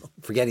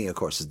 Forgetting, of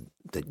course,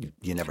 that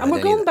you never and had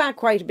we're going back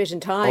quite a bit in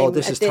time. Oh,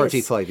 this is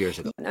 35 years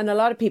ago. And a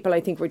lot of people,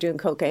 I think, were doing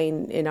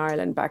cocaine in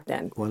Ireland back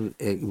then. Well,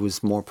 it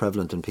was more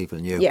prevalent than people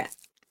knew.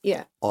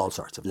 Yeah. All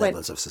sorts of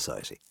levels of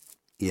society.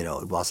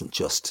 It wasn't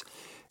just,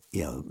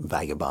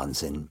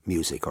 vagabonds in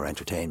music or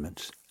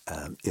entertainment.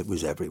 It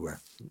was everywhere.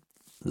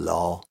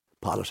 Law,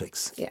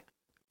 politics. Yeah.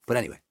 But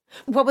anyway.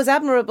 What was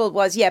admirable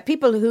was,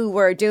 people who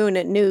were doing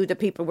it knew that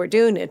people were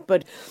doing it.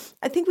 But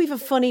I think we've a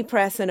funny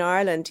press in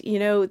Ireland.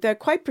 They're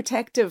quite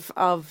protective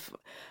of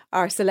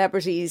our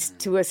celebrities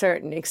to a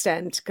certain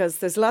extent, because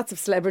there's lots of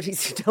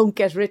celebrities who don't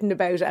get written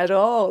about at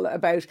all,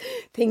 about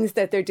things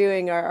that they're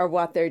doing or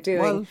what they're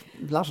doing. Well,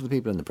 a lot of the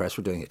people in the press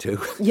were doing it too.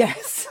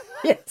 Yes.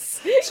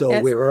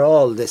 So we were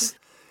all this,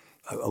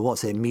 I won't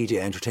say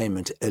media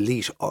entertainment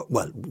elite.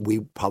 We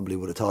probably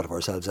would have thought of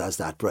ourselves as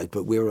that, right?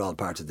 But we were all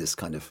part of this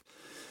kind of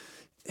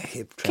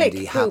hip,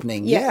 trendy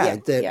happening.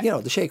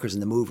 The shakers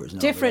and the movers. And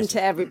different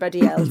to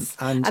everybody else.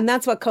 and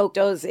that's what Coke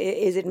does,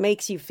 is it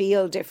makes you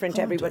feel different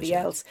to everybody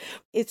else.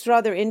 It's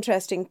rather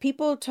interesting.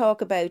 People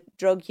talk about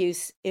drug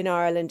use in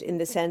Ireland in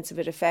the sense of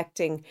it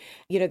affecting,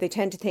 they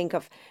tend to think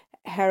of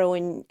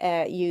heroin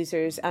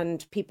users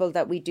and people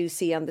that we do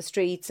see on the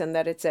streets, and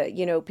that it's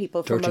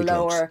people from dirty a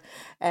lower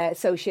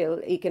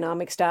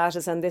socio-economic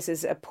status, and this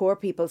is a poor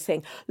people's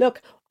thing.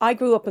 Look, I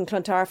grew up in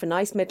Clontarf, a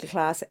nice middle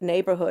class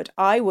neighbourhood.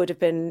 I would have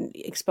been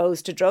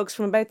exposed to drugs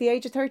from about the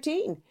age of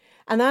 13.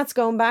 And that's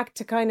going back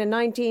to kind of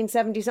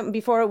 1970 something,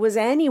 before it was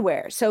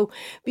anywhere. So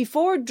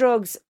before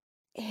drugs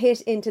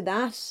hit into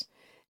that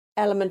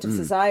element of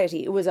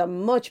society, it was a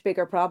much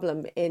bigger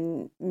problem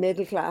in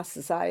middle class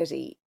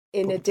society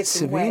in a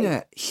different way.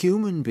 Sabrina,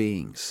 human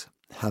beings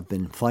have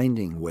been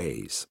finding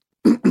ways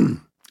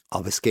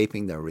of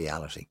escaping their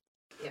reality.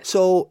 Yeah.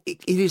 So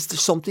it is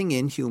something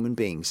in human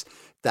beings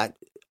that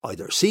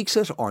either seeks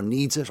it or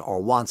needs it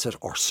or wants it,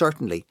 or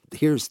certainly,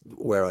 here's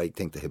where I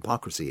think the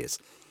hypocrisy is,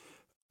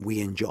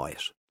 we enjoy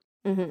it.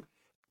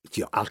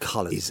 Mm-hmm.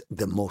 Alcohol is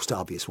the most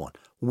obvious one.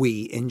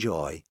 We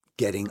enjoy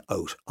getting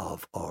out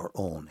of our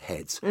own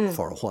heads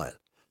for a while.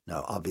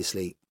 Now,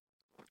 obviously,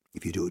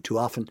 if you do it too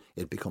often,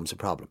 it becomes a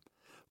problem.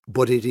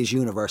 But it is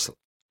universal.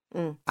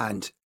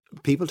 And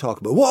people talk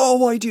about, whoa,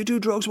 why do you do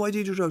drugs? Why do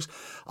you do drugs?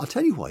 I'll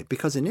tell you why.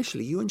 Because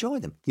initially you enjoy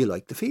them. You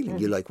like the feeling.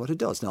 You like what it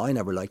does. Now, I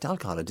never liked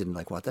alcohol. I didn't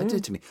like what that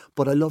did to me.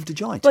 But I loved the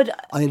joint. But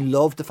I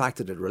loved the fact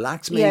that it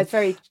relaxed me. Yeah, it's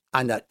very...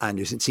 And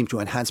it seemed to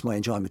enhance my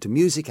enjoyment of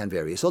music and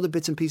various other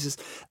bits and pieces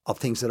of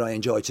things that I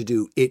enjoyed to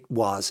do. It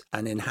was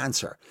an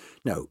enhancer.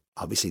 Now,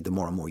 obviously, the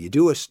more and more you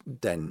do it,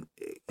 then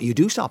you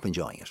do stop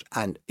enjoying it.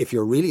 And if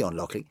you're really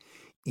unlucky,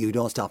 you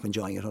don't stop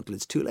enjoying it until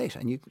it's too late.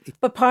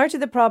 But part of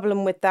the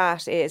problem with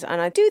that is,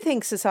 and I do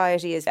think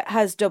society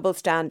has double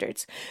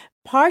standards.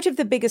 Part of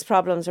the biggest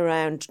problems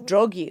around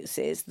drug use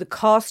is the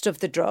cost of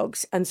the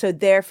drugs. And so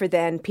therefore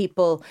then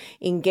people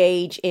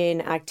engage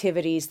in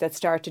activities that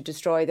start to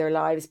destroy their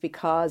lives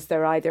because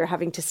they're either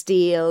having to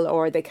steal,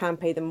 or they can't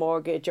pay the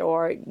mortgage,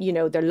 or,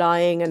 they're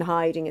lying and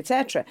hiding,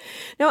 etc.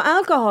 Now,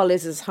 alcohol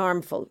is as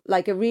harmful,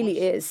 like it really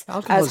is.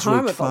 Alcohol as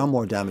harmful. Far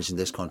more damage in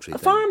this country.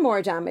 Far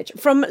more damage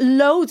from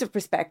loads of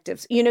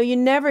perspectives. You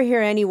never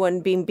hear anyone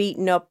being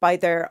beaten up by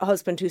their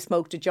husband who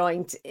smoked a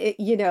joint,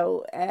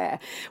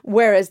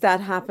 whereas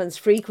that happens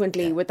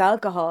frequently with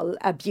alcohol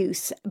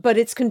abuse, but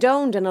it's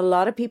condoned, and a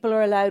lot of people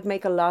are allowed to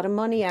make a lot of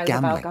money out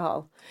of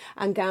alcohol.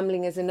 And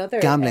gambling is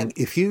another. Gambling,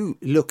 if you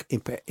look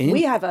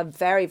we have a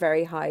very,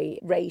 very high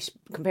rate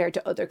compared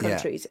to other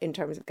countries in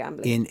terms of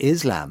gambling. In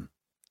Islam,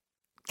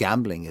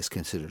 gambling is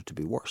considered to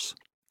be worse.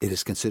 It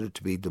is considered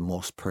to be the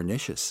most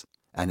pernicious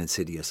and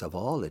insidious of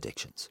all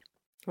addictions.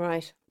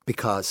 Right.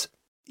 Because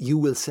you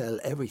will sell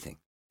everything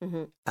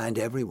and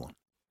everyone.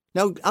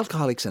 Now,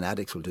 alcoholics and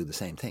addicts will do the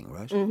same thing,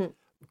 right? Mm-hmm.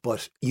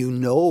 But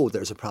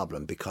there's a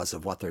problem because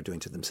of what they're doing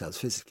to themselves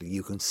physically.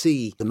 You can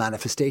see the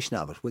manifestation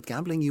of it. With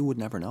gambling, you would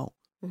never know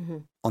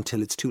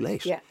until it's too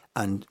late. Yeah.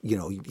 And,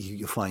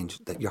 you find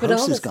that your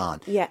house is gone,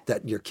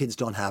 that your kids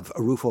don't have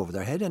a roof over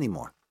their head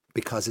anymore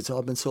because it's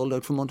all been sold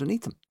out from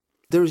underneath them.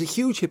 There is a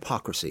huge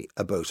hypocrisy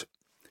about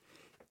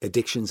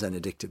addictions and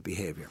addictive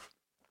behaviour.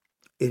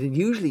 It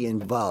usually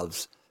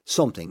involves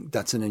something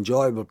that's an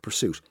enjoyable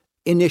pursuit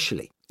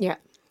initially. Yeah.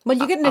 Well,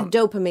 you're getting a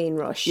dopamine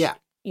rush. Yeah.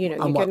 You're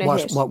and going to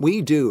hit. What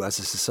we do as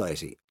a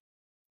society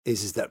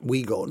is that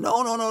we go,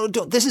 no,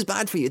 don't, this is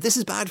bad for you. This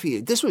is bad for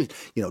you. This will,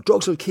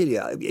 drugs will kill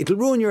you. It'll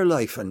ruin your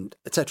life, and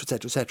et cetera, et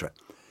cetera, et cetera.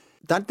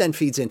 That then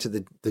feeds into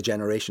the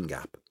generation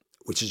gap,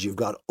 which is you've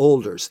got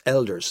elders,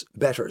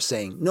 betters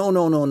saying,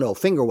 no,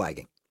 finger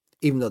wagging,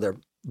 even though they're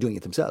doing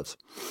it themselves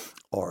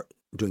or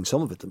doing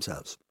some of it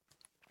themselves.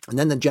 And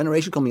then the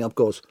generation coming up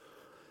goes,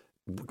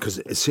 because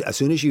as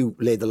soon as you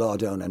lay the law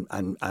down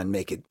and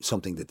make it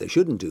something that they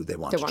shouldn't do, they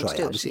want to try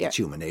it. Obviously, it's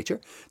human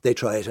nature. They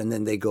try it and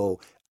then they go,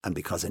 and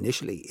because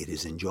initially it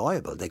is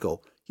enjoyable, they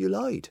go, you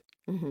lied.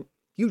 Mm-hmm.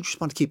 You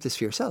just want to keep this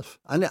for yourself.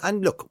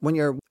 And look, when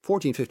you're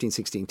 14, 15,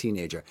 16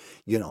 teenager,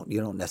 you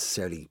don't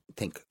necessarily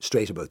think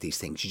straight about these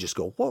things. You just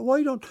go,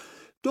 why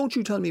don't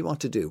you tell me what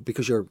to do?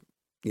 Because you're,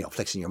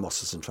 flexing your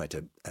muscles and trying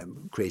to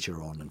create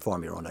your own and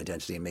form your own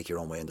identity and make your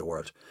own way in the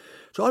world.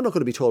 So I'm not going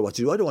to be told what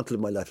to do. I don't want to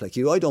live my life like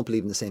you. I don't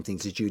believe in the same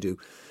things that you do.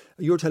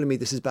 You're telling me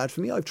this is bad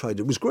for me. I've tried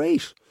it. It was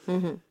great.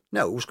 Mm-hmm.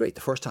 No, it was great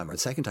the first time or the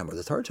second time or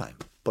the third time.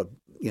 But,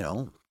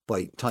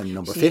 by time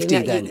number 50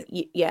 then...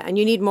 and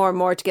you need more and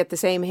more to get the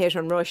same hit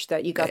and rush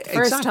that you got the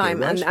first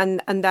time. Right.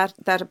 And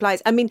that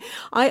applies. I mean,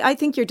 I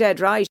think you're dead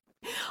right.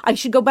 I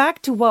should go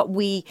back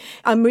to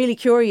I'm really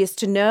curious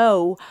to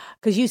know,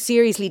 because you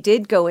seriously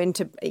did go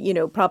into,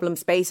 problem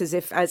spaces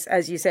if,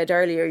 as you said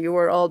earlier, you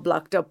were all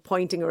blocked up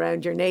pointing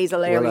around your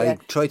nasal area. Well, I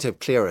tried to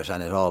clear it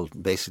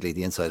and basically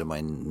the inside of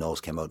my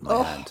nose came out in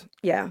my hand.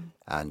 Yeah.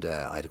 And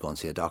I had to go and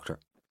see a doctor.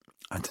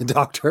 And the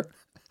doctor,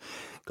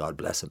 God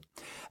bless him,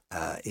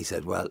 he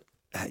said, well,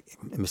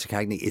 Mr.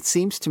 Cagney, it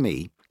seems to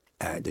me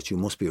that you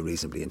must be a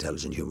reasonably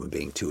intelligent human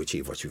being to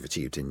achieve what you've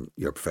achieved in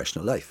your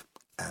professional life.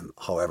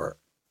 However,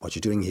 what you're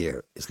doing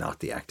here is not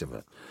the act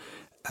of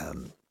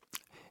an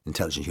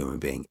intelligent human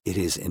being. It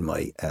is, in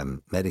my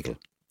medical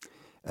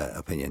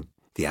opinion,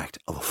 the act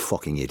of a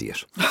fucking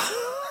idiot.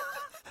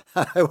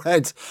 I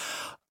went,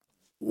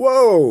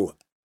 whoa,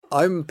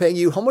 I'm paying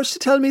you how much to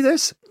tell me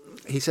this?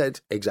 He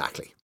said,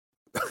 exactly.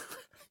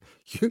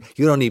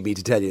 You don't need me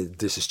to tell you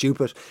this is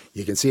stupid.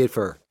 You can see it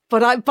for...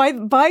 But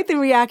by the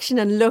reaction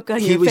and look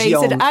on your face,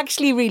 young. It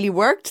actually really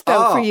worked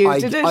though for you,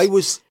 did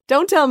it?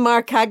 Don't tell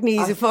Mark Cagney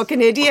he's a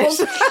fucking idiot.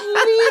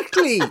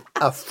 Completely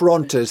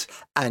affronted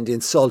and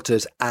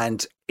insulted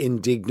and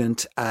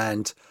indignant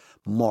and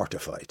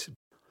mortified.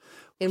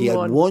 He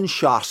had one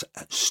shot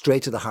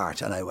straight to the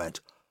heart and I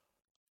went,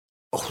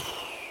 oh,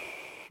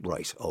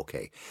 right,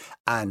 okay.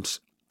 And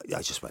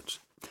I just went.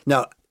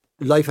 Now,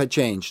 life had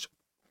changed.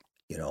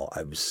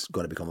 I was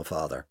going to become a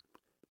father.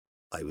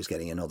 I was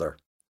getting another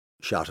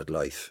shot at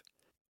life.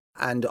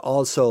 And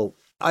also,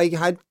 I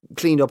had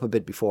cleaned up a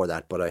bit before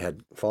that, but I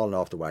had fallen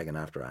off the wagon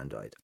after Anne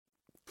died.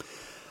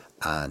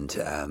 And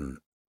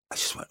I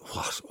just went,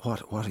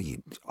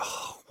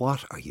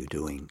 what are you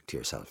doing to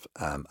yourself?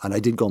 And I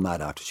did go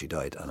mad after she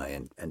died, and I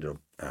ended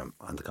up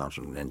on the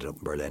continent and ended up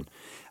in Berlin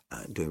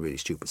doing really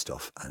stupid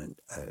stuff. And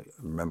I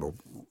remember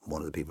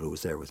one of the people who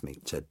was there with me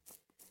said,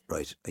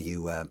 right, are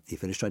you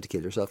finished trying to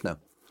kill yourself now?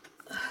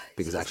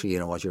 Because actually, you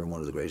know what, you're in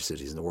one of the greatest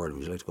cities in the world.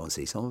 Would you like to go and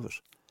see some of it?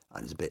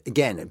 And it's a bit,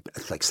 again,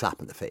 it's like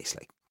slap in the face,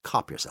 like,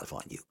 cop yourself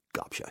on, you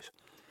gobshite.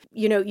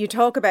 You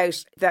talk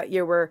about that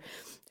you were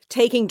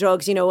taking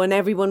drugs, and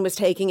everyone was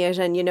taking it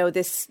and,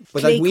 this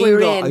clique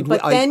we're in.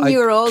 But then you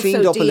were also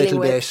cleaned up a little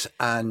with... bit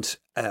and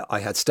I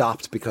had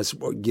stopped because,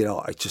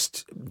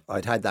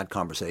 I'd had that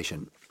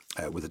conversation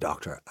with the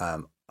doctor.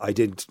 I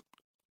did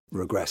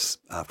regress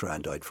after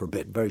Anne died for a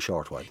bit, very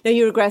short while. No,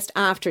 you regressed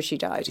after she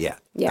died? Yeah.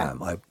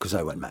 Because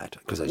I went mad.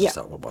 Because I just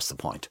thought, well, what's the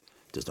point?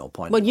 There's no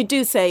point. Well, you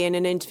do say in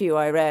an interview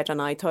I read,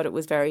 and I thought it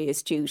was very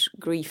astute,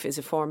 grief is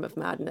a form of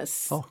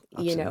madness. Oh,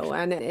 absolutely.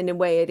 And in a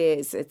way it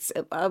is. It's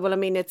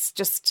it's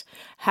just,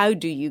 how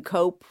do you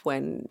cope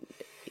when,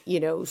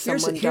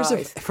 someone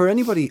dies? For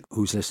anybody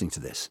who's listening to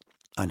this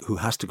and who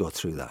has to go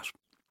through that,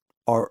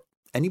 or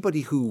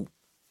anybody who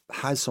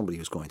has somebody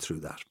who's going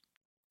through that,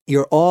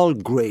 you're all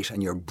great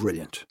and you're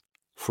brilliant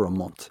for a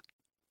month,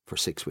 for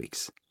 6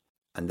 weeks,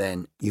 and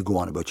then you go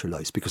on about your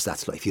lives because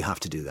that's life. You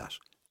have to do that.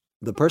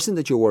 The person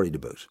that you're worried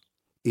about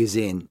is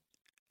in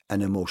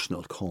an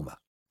emotional coma.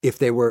 If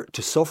they were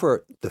to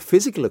suffer the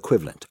physical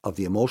equivalent of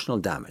the emotional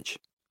damage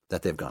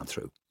that they've gone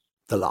through,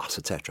 the loss,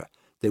 etc.,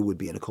 they would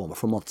be in a coma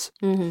for months.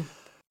 Mm-hmm.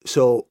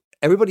 So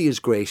everybody is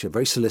great. You're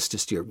very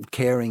solicitous. You're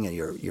caring and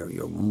you're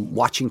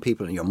watching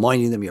people and you're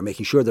minding them. You're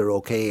making sure they're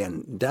okay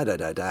and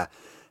da-da-da-da.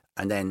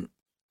 And then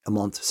a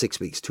month, 6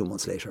 weeks, 2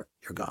 months later,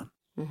 you're gone.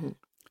 Mm-hmm.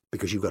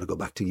 Because you've got to go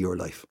back to your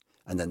life.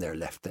 And then they're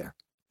left there,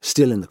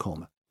 still in the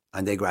coma.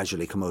 And they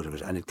gradually come out of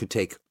it. And it could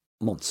take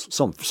months.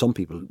 Some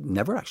people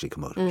never actually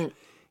come out of it.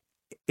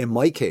 In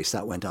my case,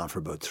 that went on for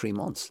about 3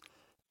 months.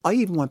 I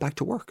even went back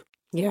to work.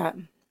 Yeah.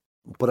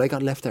 But I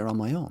got left there on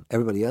my own.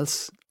 Everybody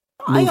else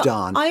moved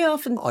on.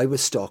 I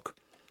was stuck.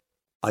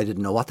 I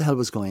didn't know what the hell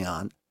was going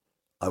on.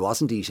 I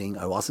wasn't eating.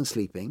 I wasn't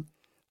sleeping.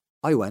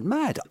 I went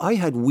mad. I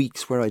had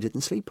weeks where I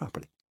didn't sleep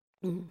properly.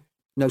 Mm.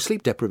 Now,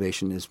 sleep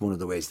deprivation is one of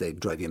the ways they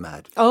drive you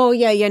mad. Oh,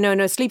 yeah.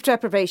 No. Sleep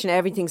deprivation,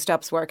 everything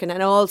stops working.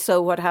 And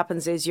also what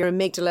happens is your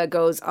amygdala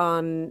goes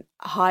on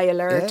high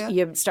alert. Yeah.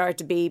 You start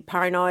to be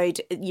paranoid.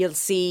 You'll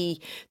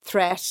see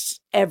threat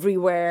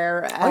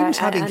everywhere. I was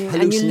having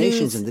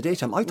hallucinations in the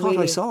daytime. I thought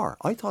I saw her.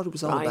 I thought it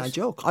was all a bad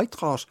joke. I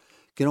thought,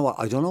 you know what,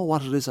 I don't know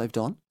what it is I've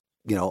done.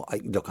 I'm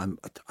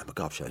a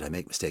gobshite. I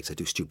make mistakes. I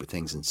do stupid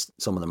things and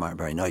some of them aren't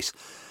very nice.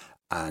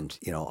 and,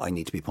 I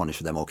need to be punished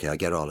for them. Okay, I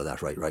get all of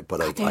that, right.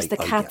 But There's the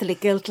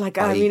Catholic guilt.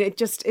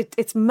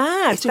 It's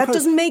mad. That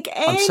doesn't make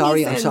any sense.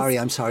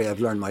 I'm sorry. I've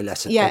learned my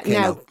lesson. Yeah, okay,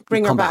 now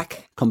bring her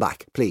back. Come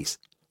back, please.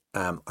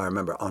 I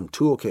remember on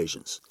 2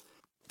 occasions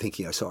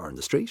thinking I saw her in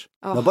the street.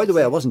 Oh, now, by the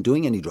way, I wasn't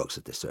doing any drugs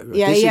at this time.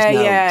 Yeah, this is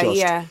now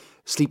just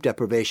sleep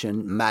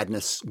deprivation,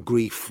 madness,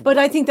 grief. But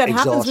I think that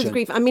exhaustion. happens with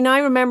grief. I mean, I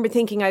remember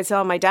thinking I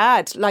saw my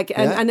dad,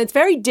 and it's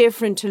very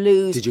different to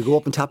lose. Did you go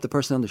up and tap the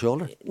person on the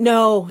shoulder?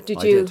 No,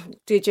 did you?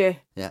 Did you?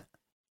 Yeah.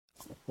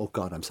 Oh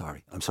God, I'm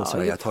sorry. I'm so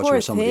sorry. I thought you were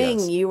poor somebody thing.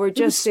 else. You were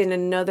just in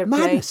another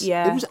madness. place.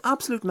 Yeah. It was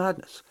absolute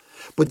madness.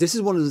 But this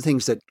is one of the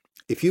things that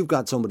if you've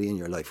got somebody in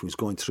your life who's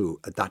going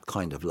through that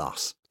kind of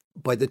loss,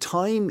 by the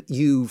time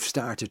you've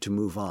started to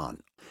move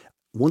on,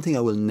 one thing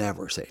I will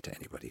never say to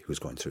anybody who's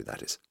going through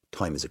that is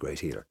time is a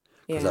great healer.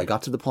 Because I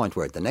got to the point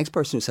where the next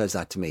person who says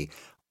that to me,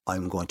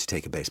 I'm going to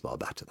take a baseball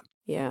bat to them.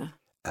 Yeah.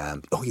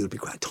 You'll be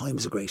great. Time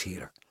is a great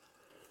healer.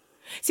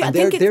 See, and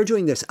they're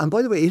doing this. And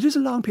by the way, it is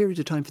a long period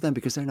of time for them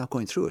because they're not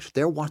going through it.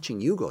 They're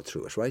watching you go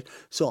through it, right?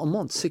 So a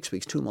month, 6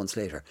 weeks, 2 months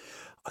later,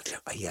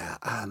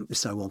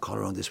 listen, I won't call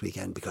around this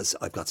weekend because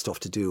I've got stuff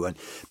to do, and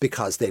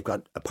because they've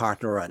got a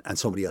partner and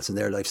somebody else in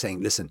their life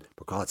saying, listen,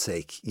 for God's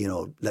sake,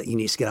 you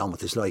need to get on with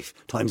this life.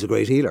 Time's a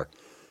great healer.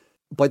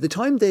 By the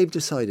time they've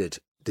decided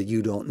that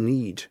you don't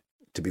need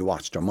to be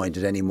watched or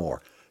minded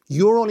anymore,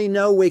 you're only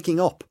now waking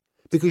up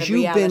because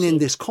you've been in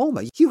this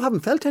coma. You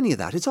haven't felt any of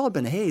that. It's all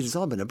been a haze. It's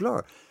all been a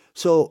blur.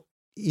 So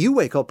you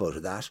wake up out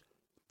of that.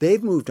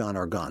 They've moved on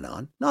or gone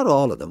on. Not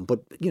all of them,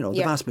 but, the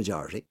vast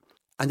majority.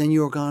 And then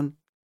you're gone,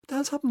 what the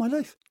hell's happened to my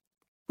life?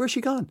 Where's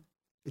she gone?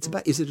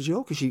 Is it a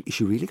joke? Is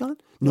she really gone?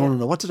 No.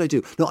 What did I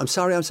do? No, I'm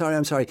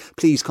sorry.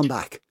 Please come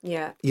back.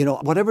 Yeah.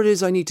 Whatever it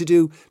is I need to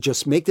do,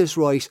 just make this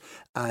right.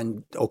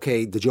 And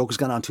okay, the joke has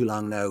gone on too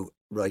long now.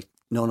 Right.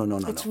 No.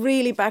 It's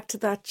really back to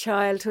that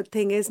childhood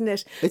thing, isn't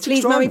it? It's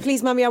please,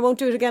 mommy, I won't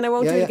do it again. I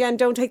won't do it again.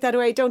 Don't take that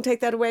away.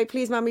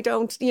 Please, mommy,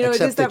 don't.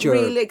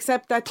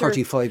 Accept that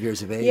 35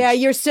 years of age. Yeah,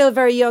 you're still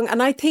very young.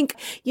 And I think,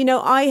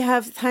 I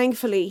have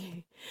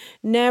thankfully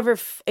never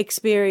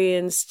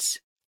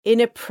experienced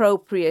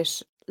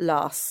inappropriate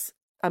loss.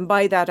 And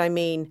by that, I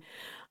mean,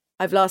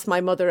 I've lost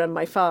my mother and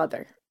my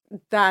father.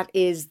 That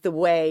is the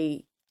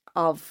way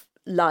of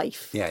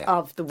life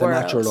of the world.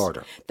 The natural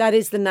order. That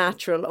is the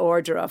natural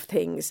order of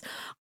things.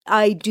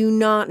 I do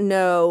not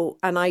know,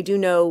 and I do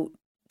know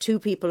 2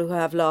 people who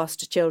have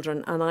lost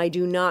children, and I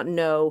do not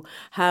know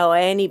how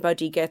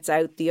anybody gets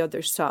out the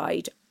other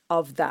side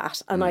of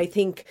that. And I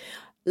think,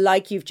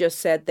 like you've just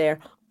said there,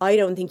 I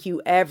don't think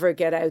you ever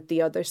get out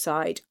the other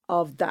side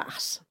of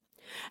that.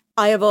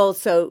 I have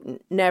also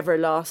never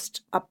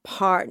lost a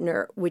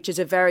partner, which is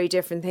a very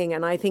different thing.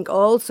 And I think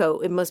also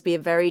it must be a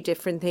very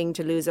different thing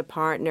to lose a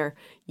partner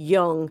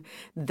young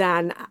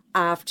than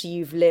after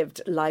you've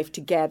lived life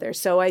together.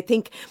 So I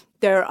think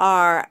there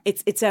are,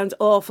 it sounds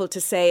awful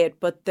to say it,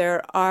 but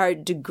there are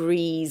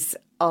degrees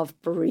of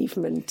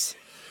bereavement.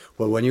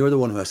 Well, when you're the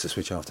one who has to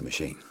switch off the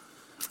machine,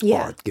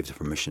 or give the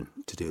permission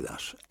to do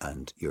that,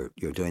 and you're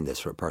doing this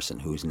for a person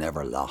who's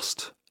never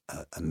lost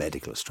a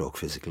medical stroke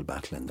physical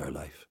battle in their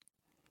life,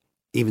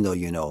 even though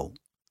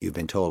you've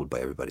been told by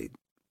everybody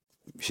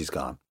she's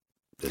gone,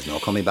 there's no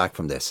coming back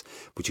from this,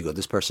 but you go,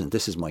 this person,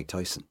 this is Mike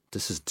Tyson,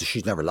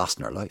 she's never lost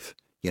in her life,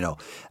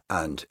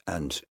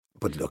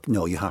 but look,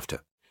 no, you have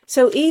to.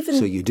 So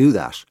you do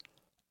that,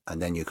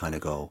 and then you kind of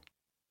go,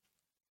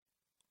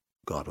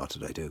 God, what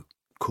did I do?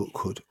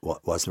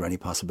 Was there any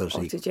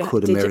possibility?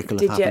 Could a miracle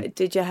have happened?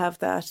 Did you have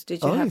that?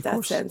 Did you have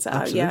that sense?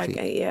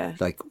 Absolutely. Yeah.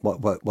 Like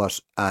what?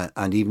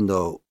 And even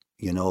though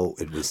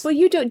it was. Well,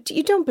 you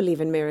don't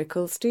believe in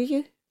miracles, do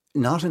you?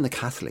 Not in the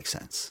Catholic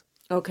sense.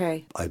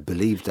 Okay. I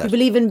believe that. You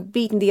believe in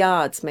beating the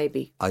odds,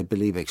 maybe. I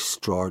believe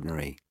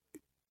extraordinary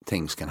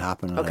things can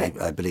happen. Okay.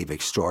 I believe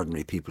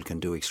extraordinary people can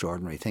do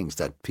extraordinary things.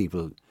 That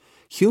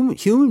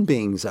human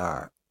beings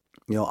are,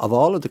 of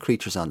all of the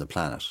creatures on the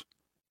planet,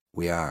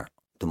 we are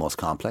the most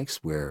complex,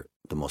 we're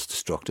the most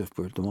destructive,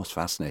 we're the most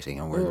fascinating,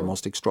 and we're the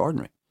most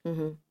extraordinary.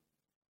 Mm-hmm.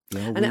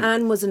 And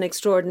Anne was an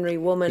extraordinary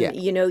woman. Yeah.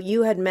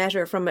 You had met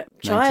her from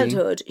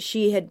childhood. 19.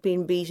 She had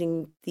been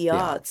beating the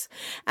odds.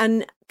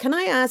 And can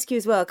I ask you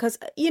as well, because,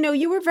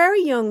 you were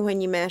very young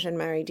when you met and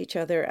married each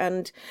other,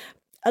 and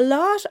a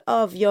lot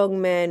of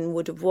young men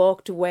would have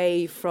walked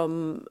away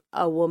from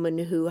a woman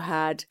who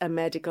had a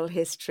medical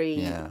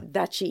history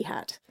that she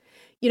had.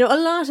 A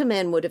lot of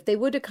men would have. They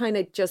would have kind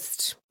of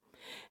just...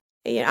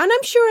 and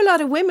I'm sure a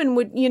lot of women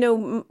would,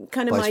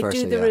 kind of might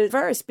do the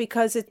reverse,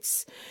 because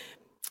it's,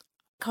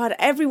 God,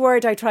 every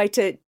word I try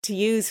to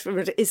use from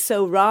it is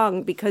so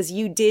wrong, because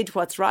you did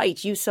what's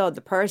right. You saw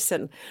the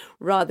person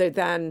rather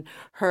than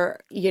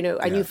her,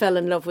 and you fell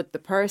in love with the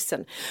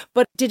person.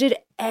 But did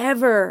it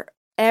ever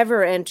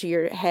enter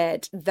your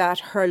head that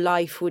her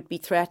life would be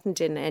threatened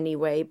in any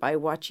way by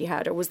what she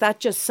had? Or was that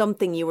just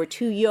something you were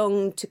too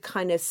young to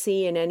kind of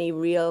see in any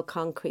real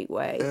concrete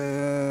way?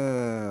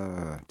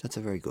 That's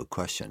a very good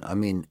question. I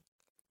mean,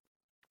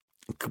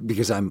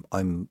 because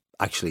I'm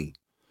actually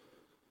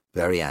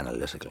very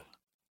analytical.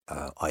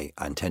 I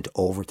tend to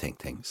overthink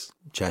things.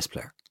 Chess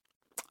player.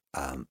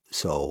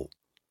 So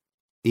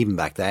even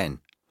back then.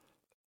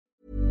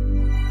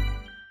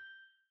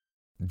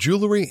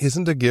 Jewelry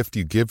isn't a gift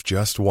you give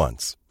just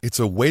once. It's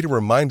a way to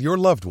remind your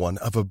loved one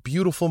of a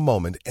beautiful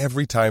moment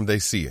every time they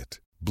see it.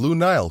 Blue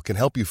Nile can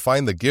help you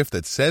find the gift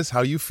that says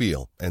how you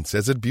feel and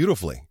says it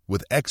beautifully,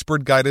 with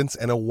expert guidance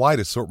and a wide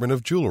assortment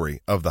of jewelry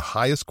of the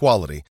highest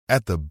quality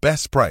at the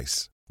best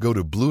price. Go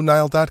to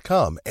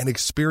BlueNile.com and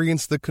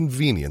experience the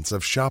convenience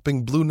of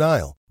shopping Blue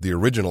Nile, the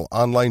original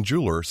online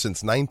jeweler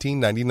since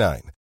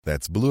 1999.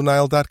 That's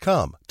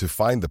BlueNile.com to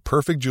find the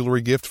perfect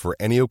jewelry gift for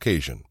any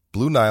occasion.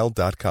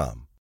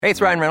 BlueNile.com. Hey, it's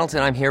Ryan Reynolds,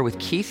 and I'm here with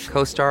Keith,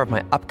 co-star of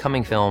my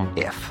upcoming film,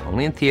 If,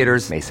 only in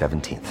theaters May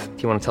 17th.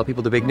 Do you want to tell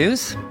people the big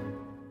news?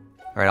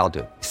 All right, I'll do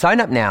it. Sign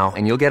up now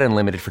and you'll get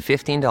unlimited for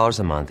 $15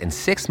 a month and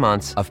 6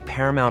 months of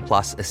Paramount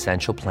Plus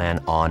Essential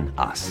Plan on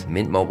us.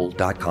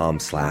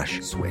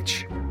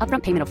 MintMobile.com/switch.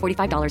 Upfront payment of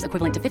 $45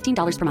 equivalent to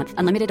 $15 per month.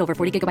 Unlimited over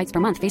 40 gigabytes per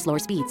month. Face lower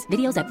speeds.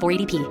 Videos at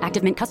 480p.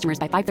 Active Mint customers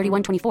by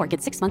 531.24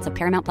 get 6 months of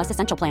Paramount Plus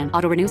Essential Plan.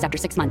 Auto renews after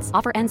 6 months.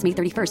 Offer ends May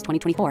 31st,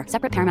 2024.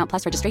 Separate Paramount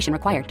Plus registration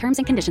required. Terms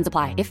and conditions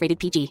apply if rated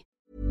PG.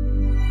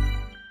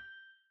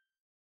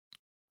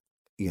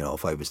 You know,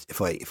 if I was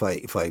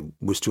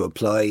to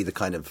apply the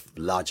kind of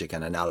logic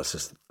and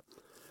analysis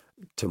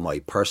to my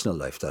personal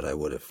life that I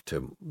would have,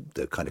 to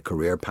the kind of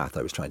career path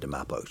I was trying to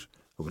map out,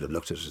 I would have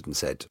looked at it and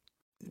said,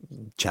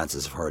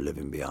 chances of her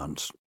living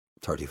beyond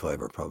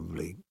 35 are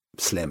probably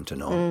slim to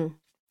none.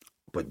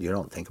 But you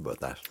don't think about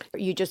that.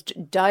 You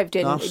just dived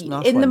in,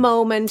 Not in the when-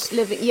 moment,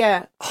 living.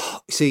 Yeah.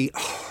 See,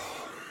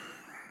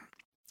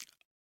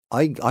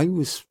 I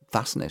was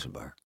fascinated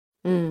by her.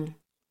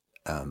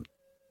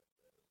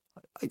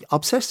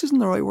 Obsessed isn't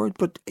the right word,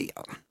 but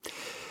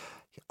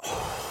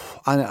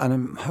I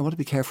want to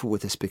be careful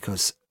with this,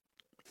 because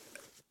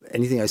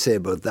anything I say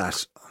about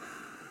that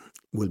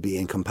will be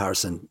in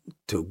comparison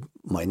to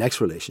my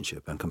next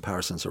relationship, and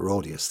comparisons are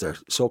odious. They're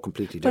so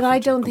completely different. But I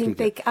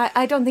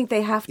don't think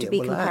they have to be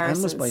comparisons.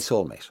 Anne was my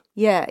soulmate.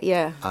 Yeah,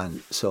 yeah.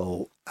 And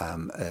so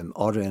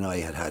Audrey and I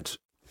had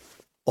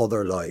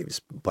other lives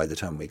by the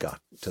time we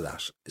got to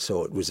that.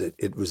 So it was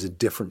a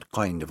different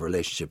kind of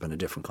relationship and a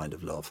different kind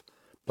of love.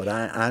 But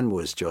Anne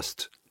was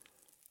just,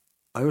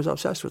 I was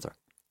obsessed with her.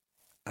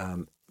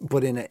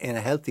 But in a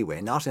healthy way,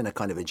 not in a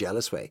kind of a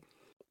jealous way.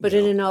 But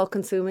in an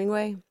all-consuming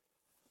way?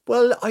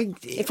 Well,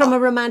 from a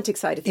romantic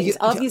side of things.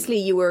 Obviously,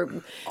 you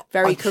were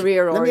very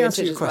career-oriented. Let me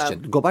answer your as well.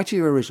 question. Go back to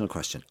your original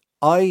question.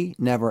 I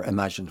never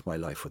imagined my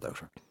life without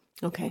her.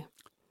 Okay.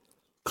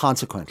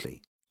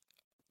 Consequently,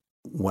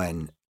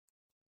 when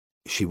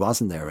she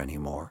wasn't there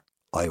anymore,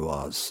 I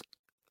was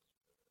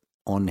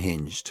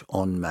unhinged,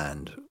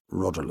 unmanned,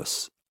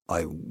 rudderless.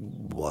 I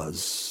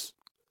was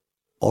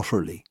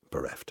utterly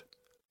bereft.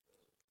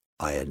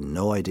 I had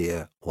no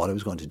idea what I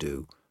was going to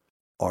do,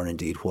 or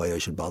indeed why I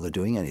should bother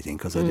doing anything,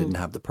 because I didn't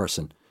have the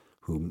person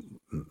who...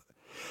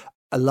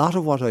 A lot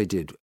of what I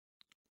did,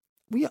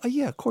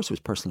 yeah, of course it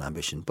was personal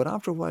ambition, but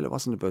after a while it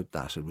wasn't about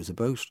that. It was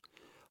about,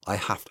 I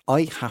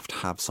have to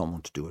have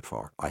someone to do it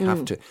for. I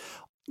have to,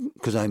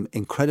 because I'm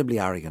incredibly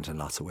arrogant in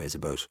lots of ways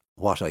about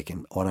what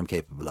I'm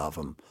capable of.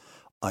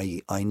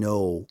 I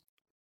know...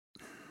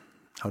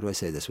 How do I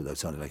say this without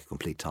sounding like a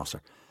complete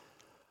tosser?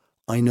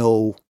 I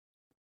know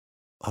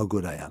how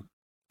good I am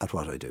at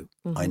what I do.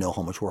 I know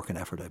how much work and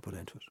effort I put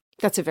into it.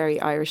 That's a very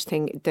Irish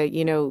thing, that,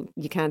 you know,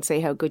 you can't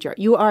say how good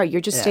you are.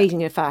 You're just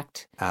stating a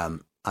fact.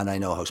 And I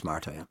know how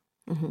smart I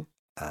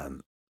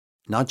am.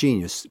 Not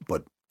genius,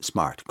 but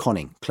smart,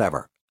 cunning,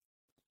 clever.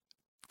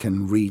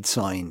 Can read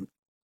sign,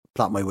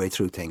 plot my way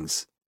through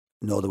things,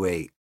 know the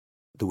way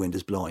the wind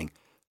is blowing.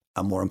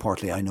 And more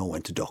importantly, I know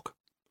when to duck.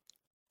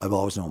 I've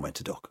always known when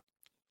to duck.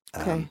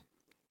 Okay.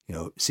 You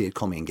know, see it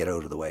coming and get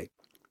out of the way.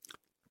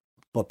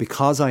 But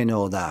because I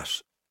know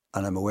that,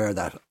 and I'm aware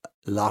that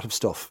a lot of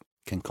stuff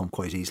can come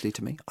quite easily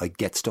to me, I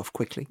get stuff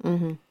quickly.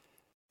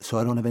 So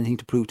I don't have anything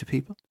to prove to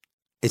people.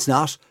 It's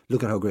not,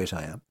 look at how great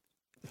I am,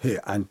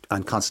 here, and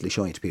constantly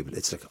showing it to people.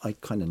 It's like, I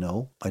kind of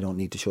know, I don't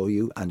need to show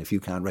you, and if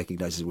you can't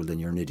recognise it, well, then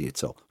you're an idiot,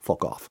 so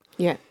fuck off.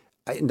 Yeah.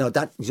 No,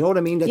 that, you know what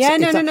I mean?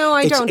 No,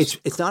 I don't.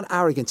 It's not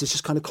arrogance, it's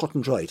just kind of cut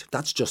and dried.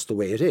 That's just the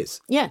way it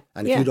is. Yeah.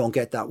 And if you don't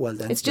get that, well,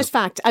 then... It's just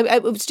fact.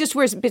 It's just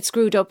we're a bit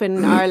screwed up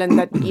in Ireland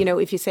that, you know,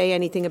 if you say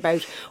anything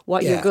about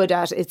what you're good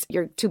at,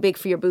 you're too big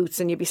for your boots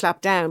and you'll be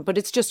slapped down. But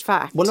it's just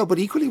fact. Well, no, but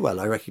equally well,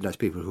 I recognise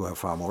people who have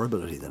far more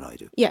ability than I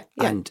do. Yeah.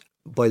 And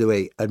by the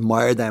way,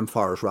 admire them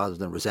for it rather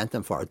than resent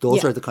them for it.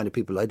 Those are the kind of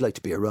people I'd like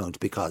to be around,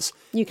 because...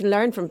 You can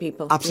learn from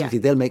people. Absolutely.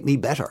 They'll make me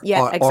better.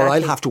 Yeah, exactly. Or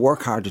I'll have to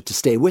work harder to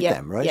stay with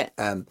them, right?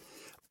 Yeah.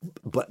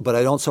 But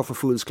I don't suffer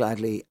fools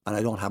gladly, and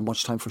I don't have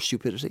much time for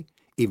stupidity,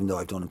 even though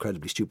I've done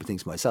incredibly stupid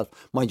things myself.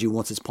 Mind you,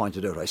 once it's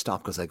pointed out, I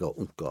stop because I go,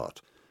 oh God,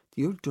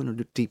 you're doing a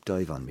deep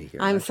dive on me here.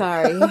 I'm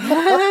sorry.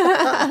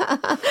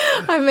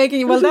 I'm making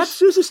you... Well,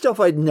 this is stuff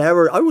I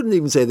wouldn't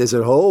even say this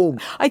at home.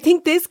 I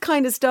think this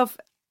kind of stuff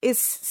is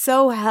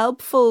so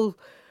helpful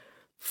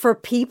for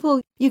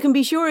people. You can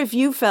be sure if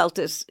you felt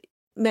it,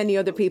 many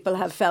other people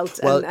have felt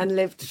and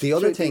lived. The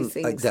other through thing these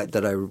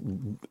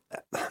things.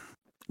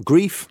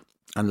 grief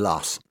and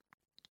loss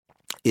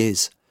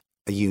is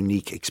a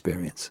unique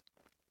experience.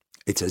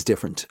 It's as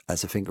different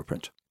as a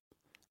fingerprint.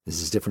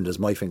 It's as different as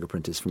my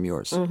fingerprint is from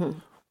yours. Mm-hmm.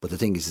 But the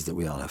thing is that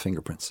we all have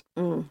fingerprints.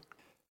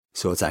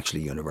 So it's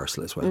actually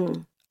universal as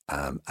well.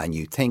 And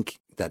you think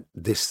that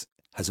this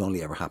has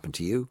only ever happened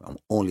to you and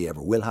only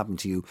ever will happen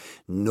to you.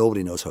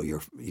 Nobody knows how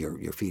you're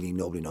feeling.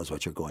 Nobody knows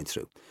what you're going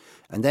through.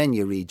 And then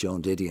you read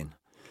Joan Didion,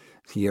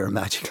 Your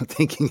Magical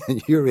Thinking,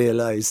 and you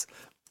realise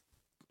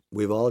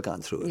we've all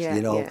gone through it,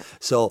 you know. Yeah.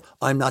 So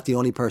I'm not the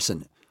only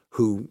person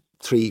who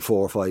 3,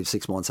 4, 5,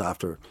 6 months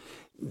after,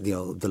 you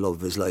know, the love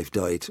of his life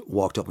died,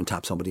 walked up and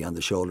tapped somebody on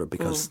the shoulder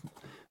because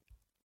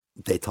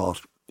they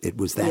thought it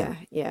was them.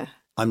 Yeah.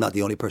 I'm not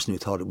the only person who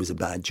thought it was a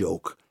bad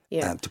joke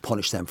to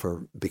punish them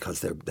because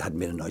they hadn't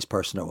been a nice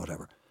person or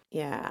whatever.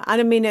 Yeah. And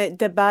I mean,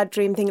 the bad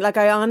dream thing, like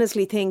I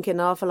honestly think an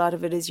awful lot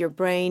of it is your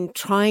brain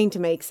trying to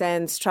make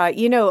sense,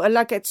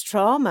 like it's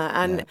trauma.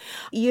 And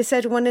you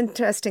said one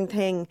interesting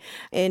thing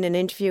in an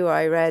interview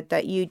I read,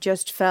 that you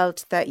just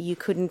felt that you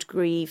couldn't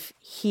grieve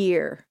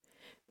here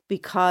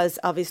because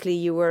obviously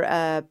you were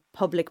a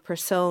public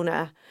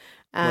persona.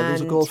 Well,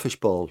 there's a goldfish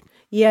bowl.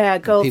 Yeah,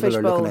 goldfish bowl.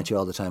 People are looking at you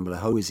all the time, but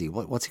like, how is he?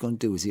 What's he going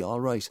to do? Is he all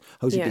right?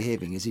 How's he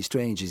behaving? Is he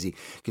strange? Is he...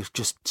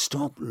 Just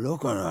stop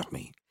looking at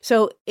me.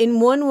 So in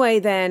one way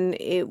then,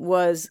 it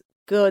was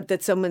good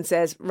that someone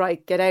says,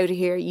 right, get out of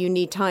here, you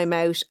need time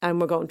out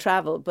and we're going to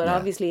travel. But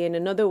obviously in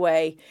another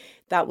way,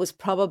 that was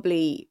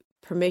probably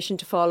permission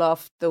to fall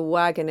off the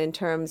wagon in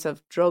terms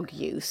of drug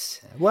use.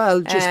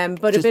 Well,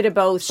 but a bit of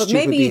both. But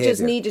maybe you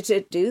just needed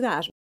to do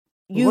that.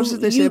 What does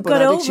they say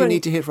about addicts? You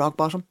need to hit rock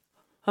bottom.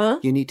 Huh?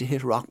 You need to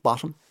hit rock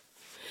bottom.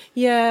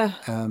 Yeah.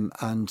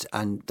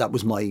 And that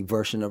was my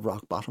version of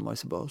rock bottom, I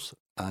suppose.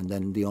 And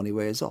then the only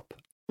way is up.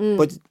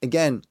 But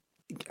again,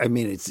 I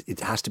mean, it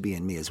has to be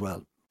in me as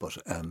well. But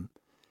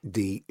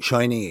the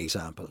shining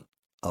example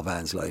of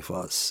Anne's life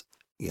was,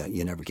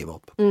 you never give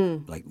up.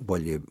 Like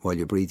while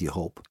you breathe, you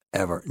hope.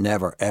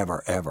 Never,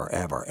 ever, ever,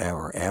 ever,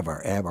 ever,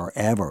 ever, ever,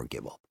 ever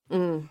give up.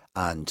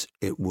 And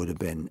it would have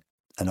been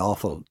an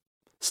awful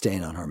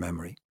stain on her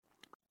memory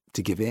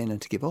to give in and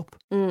to give up,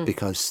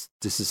 because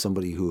this is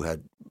somebody who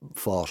had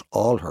fought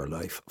all her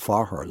life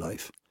for her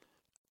life.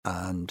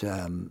 And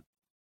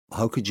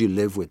how could you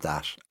live with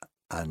that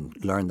and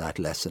learn that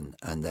lesson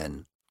and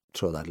then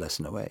throw that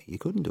lesson away? You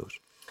couldn't do it.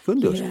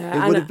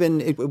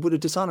 It would have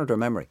dishonoured her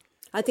memory.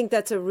 I think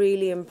that's a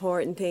really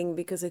important thing,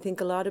 because I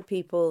think a lot of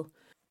people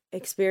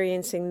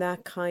experiencing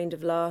that kind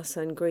of loss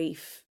and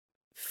grief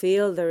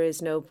feel there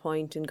is no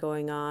point in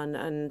going on,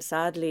 and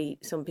sadly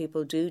some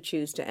people do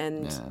choose to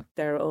end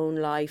their own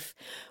life,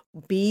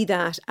 be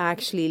that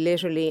actually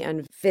literally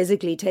and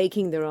physically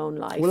taking their own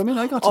life. Well, I mean,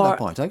 I got to that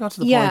point. I got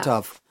to the point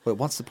of, well,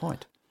 what's the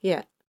point?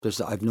 Yeah.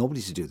 I've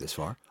nobody to do this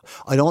for.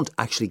 I don't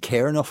actually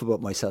care enough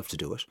about myself to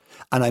do it,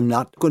 and I'm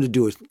not going to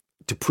do it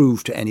to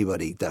prove to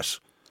anybody that,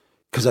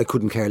 because I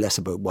couldn't care less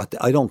about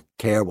I don't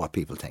care what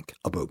people think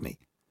about me.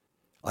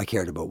 I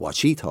cared about what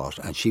she thought,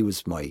 and she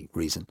was my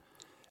reason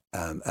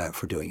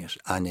for doing it.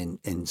 And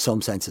in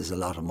some senses, a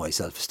lot of my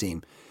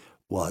self-esteem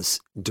was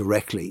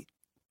directly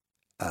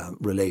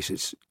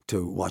related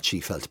to what she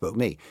felt about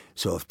me.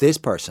 So if this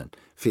person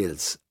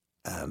feels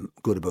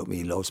good about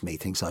me, loves me,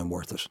 thinks I'm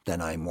worth it,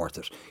 then I'm worth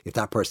it. If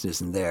that person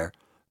isn't there,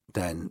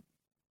 then...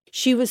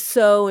 She was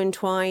so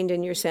entwined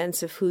in your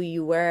sense of who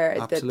you were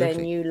that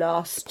then you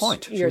lost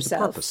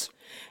yourself. Purpose.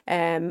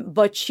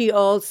 But she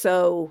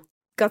also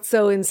got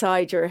so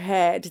inside your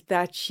head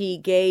that she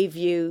gave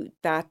you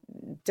that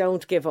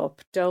don't give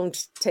up,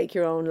 don't take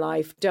your own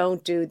life,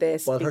 don't do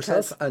this. Well,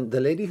 herself and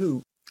the lady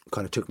who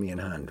kind of took me in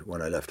hand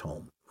when I left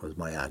home was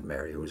my Aunt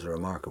Mary, who was a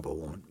remarkable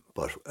woman.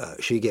 But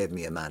she gave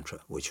me a mantra,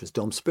 which was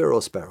Dum Spiro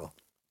Spero.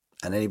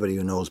 And anybody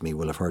who knows me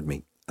will have heard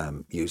me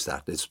use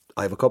that.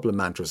 I have a couple of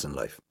mantras in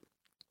life.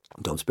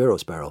 Dum Spiro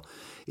Spero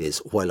is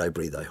while I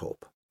breathe, I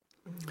hope.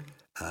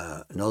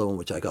 Another one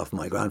which I got from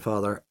my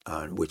grandfather,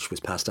 and which was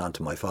passed on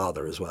to my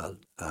father as well,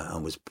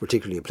 and was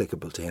particularly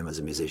applicable to him as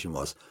a musician,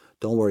 was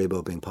don't worry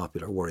about being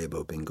popular, worry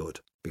about being good.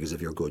 Because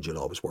if you're good, you'll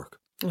always work.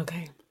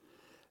 Okay.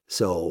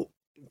 So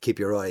keep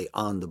your eye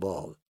on the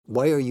ball.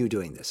 Why are you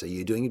doing this? Are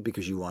you doing it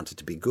because you want it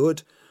to be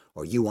good,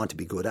 or you want to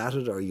be good at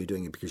it, or are you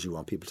doing it because you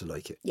want people to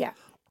like you? Yeah.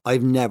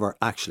 I've never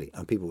actually,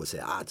 and people would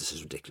say, this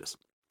is ridiculous,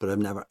 but I've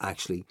never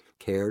actually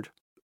cared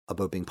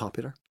about being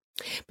popular.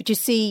 But you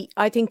see,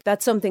 I think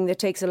that's something that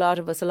takes a lot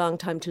of us a long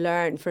time to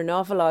learn. For an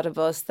awful lot of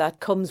us, that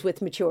comes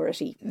with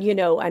maturity,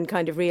 and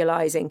kind of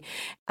realising.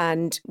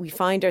 And we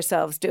find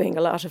ourselves doing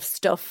a lot of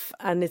stuff,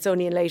 and it's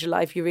only in later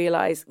life you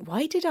realise,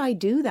 why did I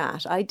do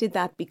that? I did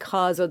that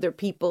because other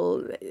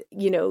people,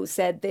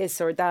 said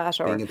this or that.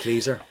 Or being a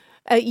pleaser.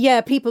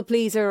 People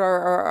pleaser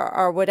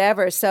or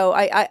whatever. So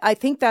I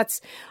think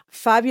that's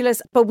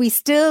fabulous. But we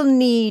still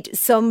need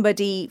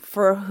somebody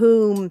for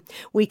whom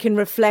we can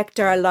reflect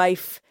our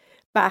life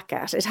back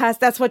at.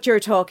 That's what you're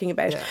talking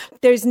about. Yeah.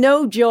 There's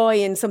no joy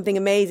in something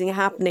amazing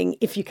happening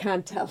if you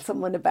can't tell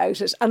someone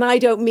about it. And I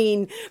don't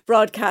mean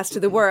broadcast to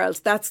the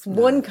world. That's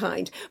one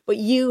kind. But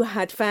you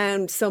had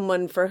found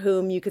someone for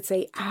whom you could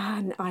say,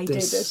 I did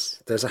it.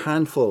 There's a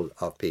handful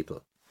of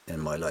people in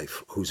my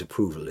life whose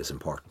approval is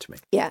important to me.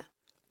 Yeah.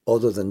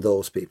 Other than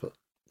those people,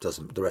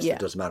 the rest of it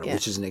doesn't matter, Yeah.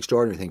 which is an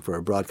extraordinary thing for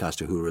a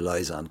broadcaster who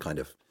relies on kind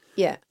of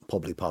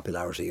public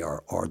popularity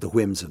or the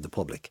whims of the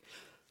public.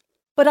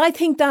 But I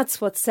think that's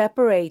what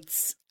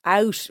separates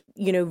out,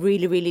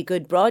 really, really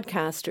good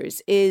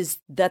broadcasters is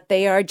that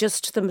they are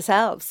just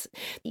themselves.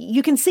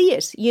 You can see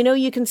it,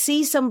 you can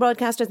see some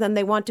broadcasters and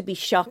they want to be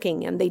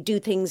shocking and they do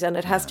things and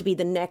it has to be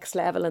the next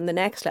level and the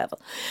next level.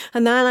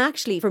 And then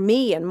actually for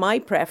me and my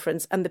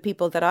preference and the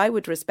people that I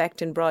would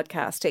respect in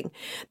broadcasting,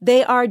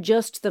 they are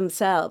just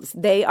themselves.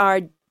 They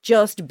are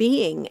just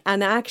being.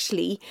 And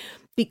actually,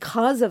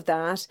 because of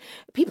that,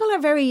 people are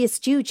very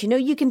astute.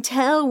 You can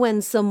tell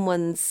when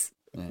someone's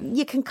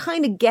you can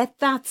kind of get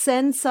that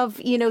sense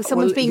of,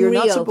 someone's being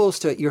real.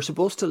 You're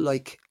supposed to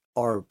like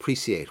or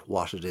appreciate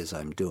what it is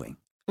I'm doing,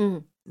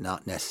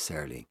 not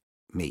necessarily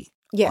me.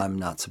 Yeah. I'm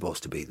not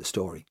supposed to be the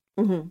story.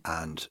 Mm-hmm.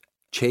 And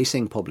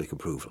chasing public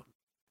approval,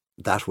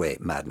 that way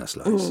madness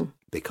lies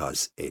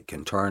because it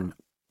can turn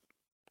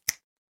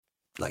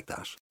like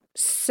that.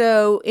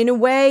 So in a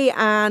way,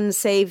 Anne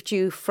saved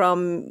you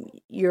from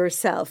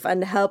yourself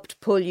and helped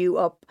pull you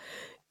up,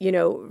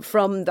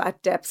 from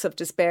that depths of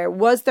despair.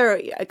 Was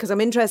there, because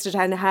I'm interested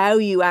in how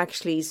you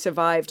actually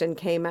survived and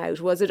came out,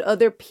 was it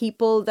other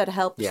people that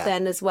helped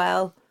then as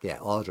well? Yeah,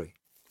 Audrey.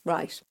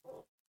 Right.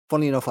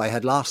 Funny enough, I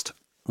had lost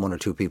one or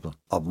two people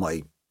of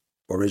my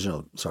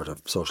original sort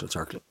of social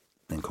circle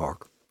in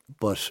Cork,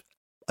 but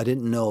I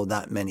didn't know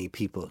that many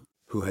people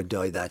who had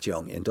died that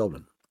young in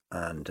Dublin.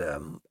 And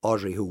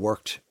Audrey, who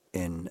worked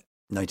in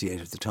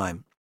 98 at the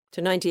time.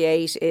 So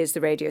 98 is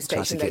the radio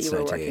station Classic that Hits you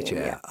were 98, working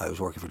in. yeah. I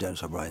was working for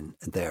Dennis O'Brien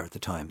there at the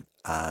time.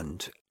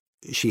 And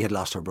she had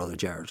lost her brother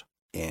Jared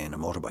in a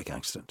motorbike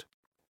accident.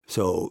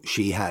 So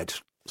she had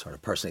sort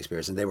of personal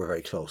experience and they were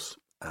very close.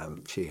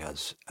 She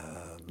has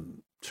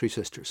three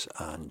sisters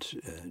and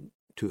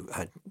she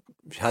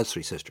has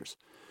three sisters,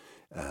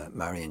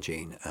 Mary and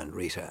Jean and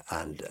Rita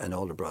and an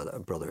older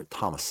brother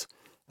Thomas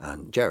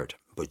and Jared.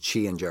 But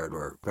she and Jared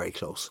were very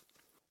close.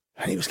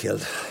 And he was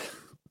killed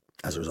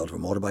as a result of a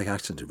motorbike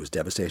accident. It was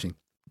devastating.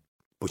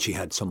 But she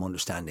had some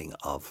understanding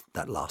of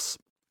that loss.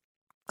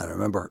 And I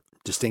remember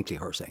distinctly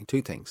her saying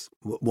two things.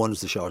 One is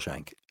the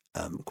Shawshank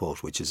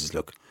quote, which is,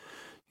 look,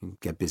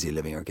 get busy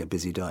living or get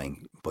busy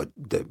dying. But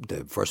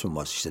the first one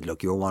was, she said,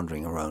 look, you're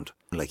wandering around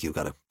like you've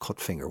got a cut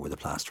finger with a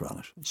plaster on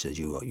it. She said,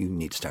 you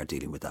need to start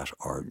dealing with that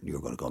or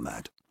you're going to go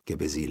mad. Get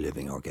busy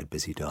living or get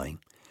busy dying.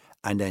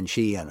 And then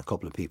she and a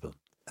couple of people,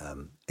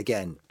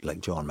 again, like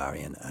John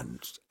Marion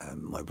and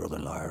my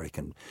brother-in-law Eric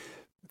and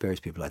various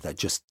people like that,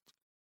 just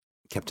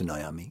kept an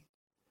eye on me.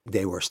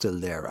 They were still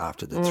there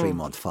after the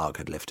 3-month fog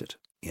had lifted,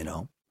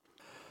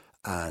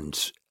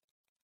 and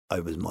I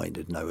was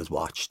minded and I was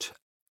watched,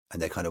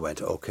 and they kind of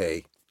went,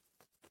 okay,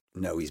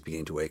 now he's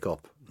beginning to wake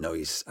up. Now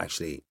he's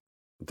actually,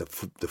 the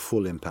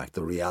full impact,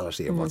 the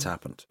reality of what's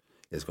happened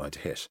is going to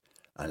hit.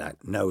 And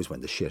now is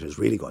when the shit is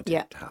really going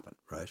to happen,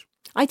 right?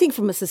 I think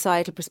from a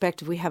societal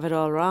perspective, we have it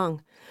all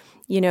wrong.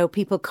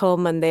 People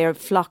come and they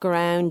flock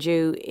around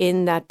you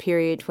in that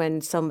period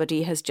when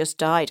somebody has just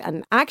died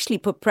and actually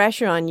put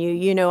pressure on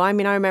you. I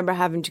remember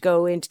having to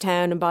go into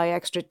town and buy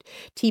extra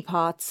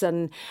teapots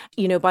and,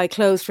 buy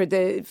clothes for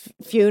the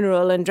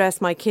funeral and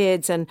dress my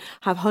kids and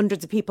have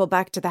hundreds of people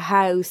back to the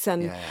house.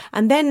 And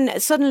then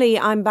suddenly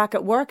I'm back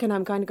at work and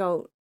I'm kind of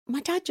going, my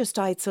dad just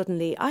died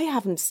suddenly. I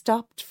haven't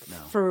stopped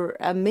for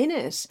a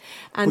minute.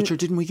 And but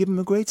didn't we give him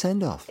a great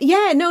send off?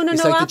 Yeah, no.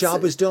 It's like the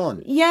job is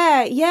done.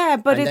 Yeah,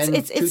 but and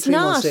it's then 2-3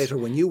 not. months later,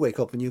 when you wake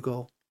up and you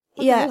go,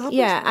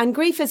 yeah. And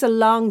grief is a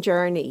long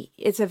journey.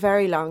 It's a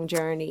very long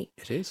journey.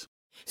 It is.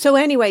 So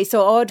anyway,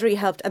 Audrey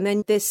helped, and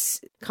then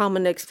this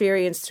common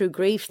experience through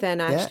grief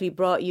then actually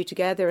brought you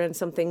together, and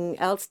something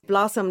else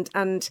blossomed.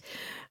 And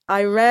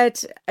I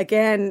read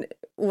again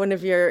one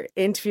of your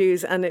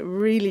interviews and it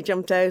really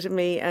jumped out at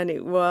me, and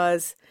it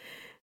was,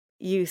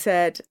 you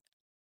said,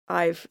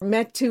 I've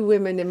met 2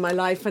 women in my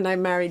life and I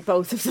married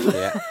both of them.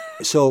 Yeah.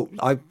 So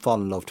I've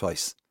fallen in love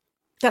twice.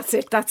 That's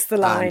it. That's the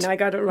line. I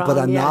got it wrong. But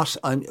I'm not.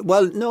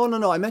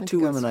 No. I met 2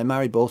 women. I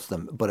married both of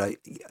them. But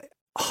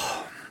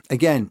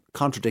again,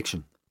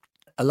 contradiction.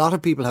 A lot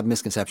of people have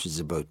misconceptions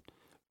about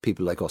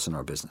people like us in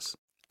our business.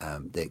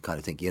 They kind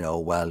of think,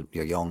 well,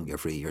 you're young, you're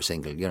free, you're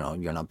single,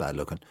 you're not bad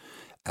looking.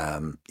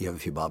 You have a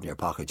few bob in your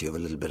pocket, you have a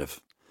little bit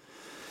of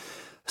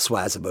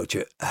swaz about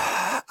you.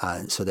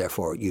 And so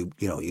therefore you'd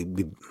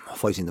be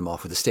fighting them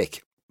off with a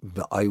stick.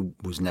 But I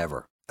was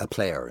never a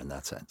player in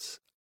that sense.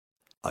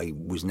 I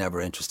was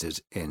never interested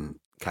in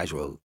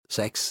casual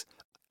sex.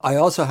 I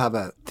also have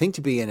a thing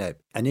to be in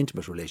an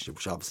intimate relationship,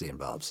 which obviously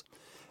involves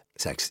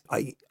sex.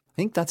 I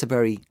think that's a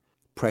very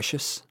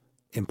precious,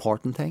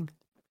 important thing.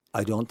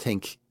 I don't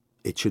think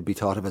it should be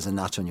thought of as a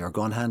notch on your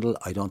gun handle.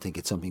 I don't think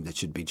it's something that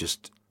should be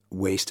just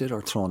wasted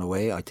or thrown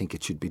away. I think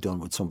it should be done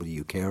with somebody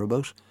you care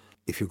about.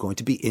 If you're going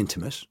to be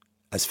intimate,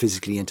 as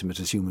physically intimate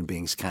as human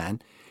beings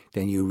can,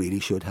 then you really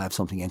should have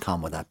something in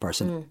common with that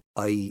person.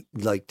 I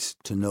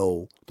liked to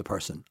know the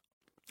person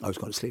I was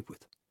going to sleep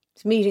with.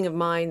 It's a meeting of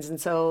minds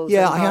and souls.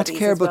 Yeah, and I had to bodies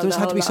care, as but well, there the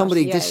had to be whole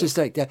somebody. lot. This is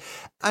like that,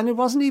 and it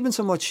wasn't even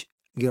so much.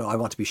 I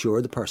want to be sure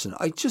of the person.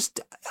 I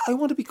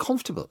want to be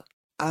comfortable,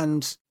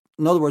 and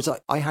in other words,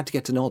 I had to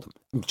get to know them.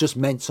 It just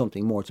meant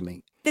something more to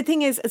me. The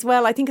thing is, as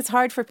well, I think it's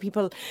hard for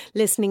people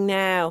listening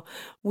now.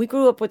 We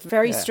grew up with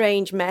very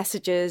strange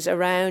messages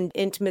around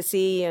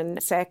intimacy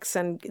and sex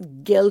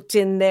and guilt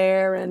in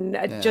there. And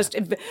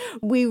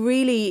we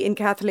really, in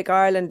Catholic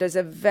Ireland, there's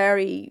a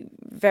very,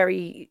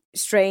 very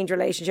strange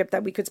relationship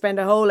that we could spend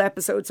a whole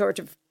episode sort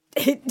of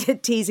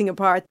teasing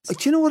apart. Do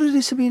you know what it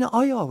is, Sabina?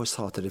 I always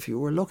thought that if you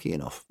were lucky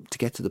enough to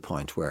get to the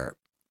point where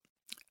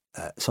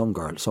some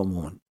girl, some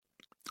woman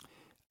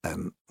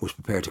was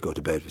prepared to go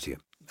to bed with you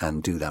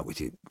and do that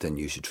with you, then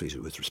you should treat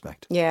it with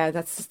respect. Yeah,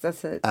 that's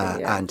it.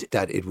 And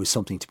that it was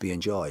something to be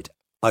enjoyed.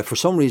 For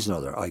some reason or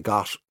other, I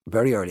got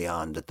very early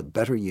on that the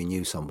better you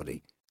knew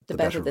somebody, the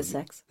better the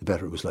sex. The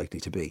better it was likely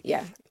to be.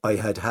 Yeah. I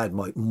had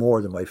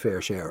more than my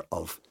fair share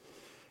of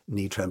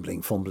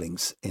knee-trembling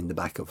fumblings in the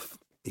back of,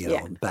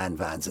 band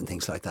vans and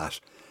things like that.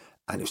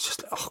 And it was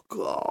just, oh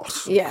God.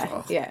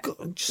 Yeah. God,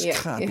 I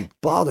just can't be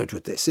bothered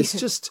with this. It's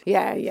just...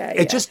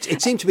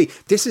 It seemed to be,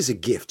 this is a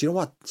gift. You know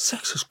what?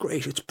 Sex is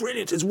great. It's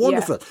brilliant. It's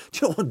wonderful.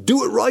 You know what?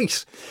 Do it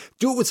right.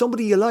 Do it with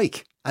somebody you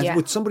like and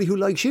with somebody who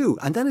likes you.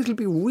 And then it'll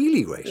be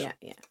really great. Yeah.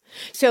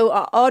 So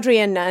Audrey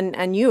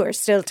and you are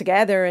still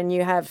together and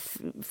you have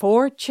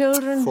 4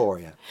 children? 4,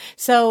 yeah.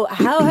 So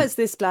how has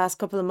this last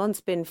couple of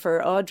months been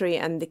for Audrey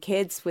and the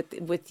kids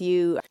with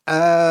you?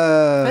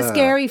 How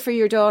scary for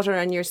your daughter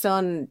and your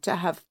son to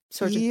have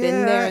sort of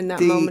been there in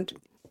that moment?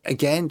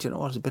 Again, do you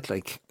know what? It's a bit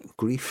like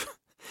grief.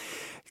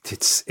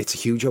 It's a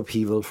huge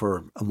upheaval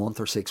for a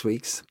month or 6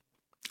 weeks.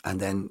 And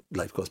then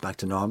life goes back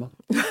to normal.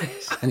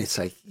 And it's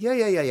like,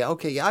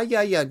 okay,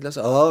 Let's,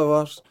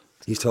 what?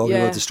 He's talking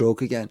about the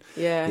stroke again.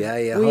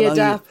 Yeah. We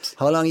adapt.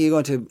 How long are you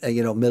going to,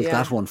 milk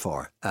that one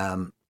for?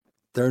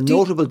 There are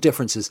notable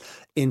differences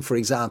in, for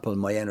example,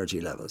 my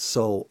energy levels.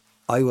 So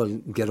I will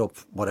get up,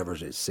 whatever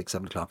it is, 6,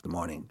 7 o'clock in the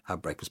morning,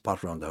 have breakfast,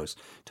 pot around the house,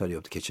 tidy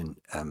up the kitchen,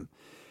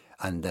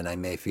 and then I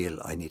may feel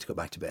I need to go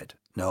back to bed.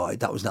 No,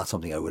 that was not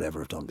something I would ever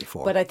have done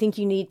before. But I think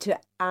you need to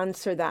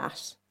answer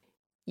that.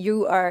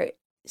 You are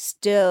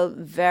still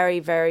very,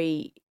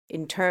 very,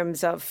 in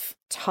terms of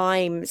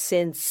time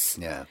since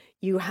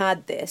you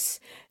had this,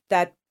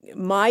 that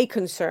my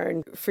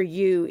concern for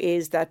you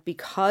is that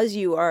because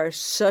you are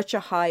such a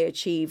high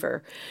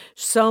achiever,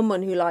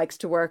 someone who likes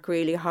to work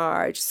really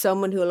hard,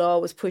 someone who will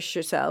always push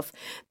yourself,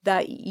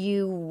 that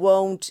you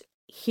won't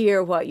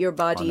hear what your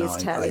body is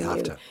telling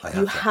you.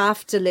 You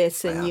have to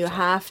listen. You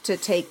have to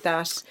take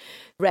that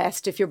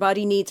rest if your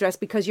body needs rest,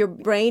 because your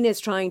brain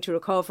is trying to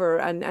recover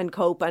and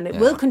cope, and it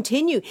will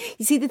continue.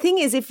 You see, the thing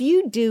is, if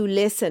you do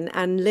listen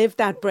and live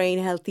that brain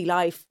healthy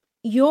life,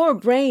 your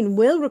brain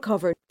will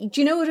recover.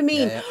 Do you know what I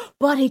mean?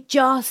 But it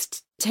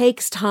just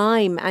takes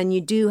time, and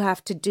you do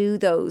have to do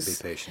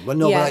those. Be patient. Well,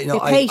 no, but be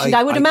patient.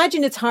 I would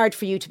imagine it's hard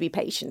for you to be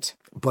patient.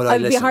 But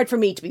it would be hard for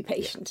me to be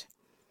patient.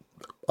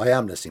 I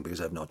am listening because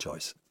I have no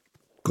choice.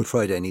 Good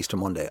Friday and Easter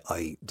Monday,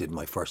 I did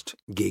my first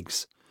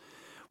gigs,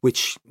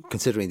 which,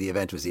 considering the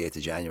event was the 8th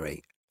of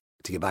January,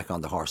 to get back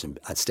on the horse and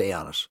stay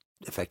on it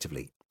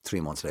effectively 3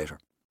 months later.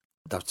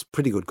 That's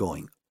pretty good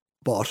going.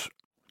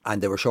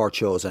 And they were short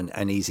shows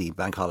and easy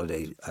bank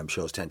holiday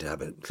shows tend to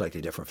have a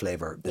slightly different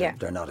flavour.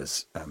 They're not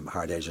as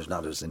hard-edged,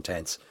 not as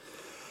intense.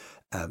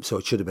 So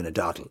it should have been a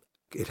dawdle.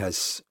 It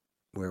has,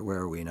 where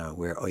are we now?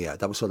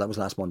 That was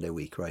last Monday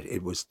week, right?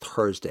 It was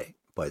Thursday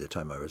by the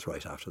time I was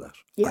right after that.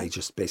 Yeah. I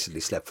just basically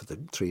slept for the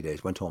 3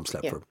 days, went home,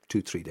 slept for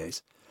 2-3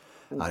 days.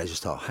 And I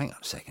just thought, hang on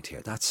a second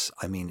here.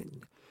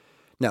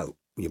 Now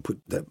you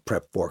put the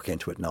prep work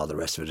into it and all the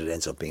rest of it, it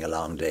ends up being a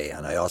long day.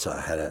 And I also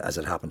had, as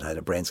it happened, I had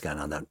a brain scan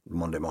on that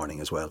Monday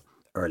morning as well,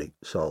 early.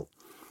 So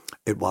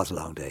it was a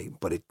long day,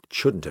 but it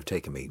shouldn't have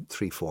taken me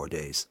 3-4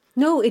 days.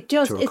 No, it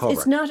does.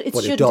 It's not. It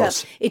shouldn't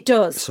have. It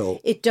does.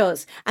 So it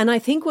does. And I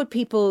think what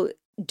people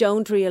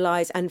don't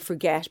realise and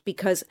forget,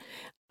 because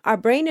our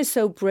brain is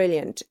so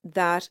brilliant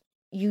that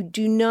you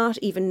do not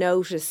even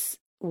notice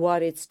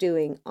what it's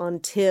doing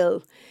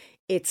until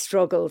it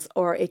struggles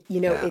or it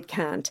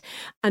can't.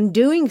 And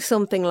doing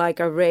something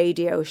like a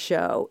radio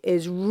show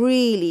is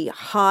really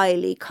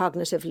highly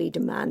cognitively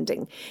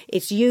demanding.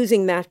 It's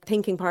using that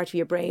thinking part of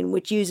your brain,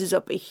 which uses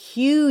up a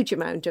huge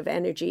amount of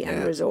energy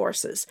and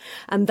resources.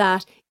 And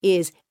that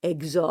is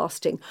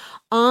exhausting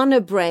on a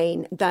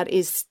brain that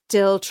is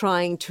still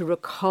trying to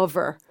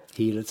recover.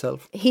 Heal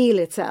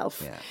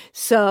itself. Yeah.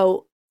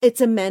 So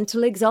it's a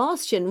mental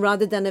exhaustion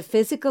rather than a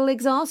physical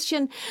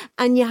exhaustion,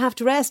 and you have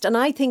to rest. And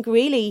I think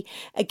really,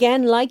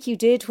 again, like you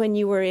did when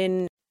you were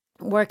in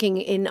working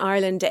in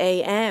Ireland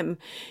AM,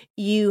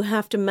 you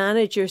have to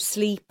manage your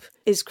sleep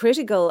is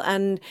critical,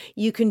 and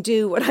you can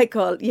do what I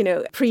call,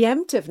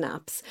 preemptive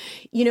naps.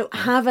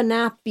 Have a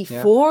nap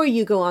before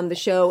you go on the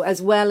show,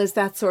 as well as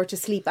that sort of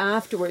sleep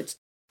afterwards.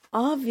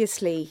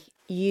 Obviously,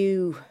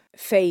 you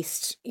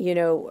faced,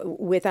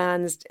 with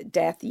Anne's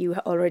death, you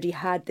already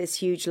had this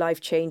huge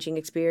life-changing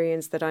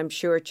experience that I'm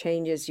sure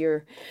changes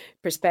your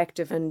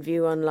perspective and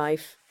view on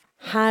life.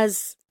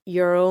 Has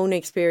your own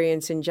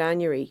experience in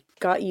January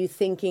got you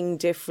thinking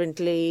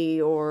differently,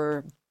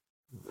 or?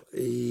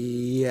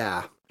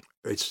 Yeah,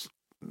 it's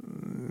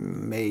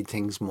made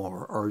things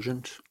more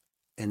urgent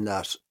in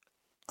that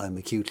I'm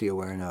acutely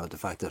aware now of the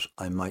fact that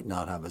I might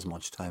not have as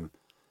much time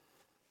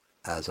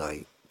as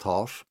I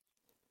thought.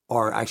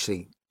 Or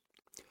actually,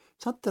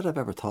 it's not that I've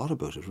ever thought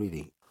about it,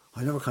 really.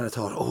 I never kind of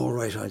thought, oh,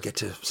 right, I'll get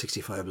to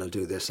 65 and I'll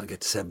do this, I'll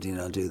get to 70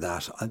 and I'll do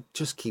that. I'll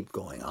just keep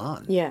going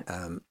on. Yeah.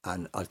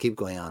 And I'll keep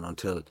going on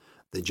until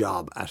the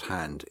job at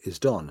hand is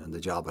done. And the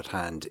job at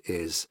hand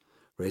is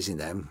raising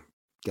them,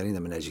 getting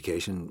them an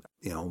education,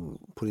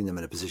 putting them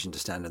in a position to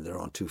stand on their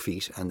own 2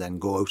 feet and then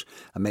go out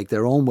and make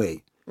their own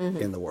way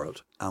in the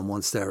world. And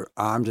once they're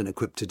armed and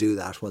equipped to do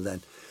that, well,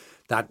 then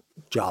that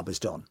job is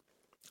done.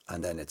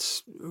 And then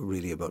it's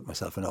really about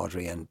myself and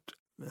Audrey and,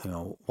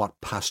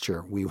 what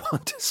pasture we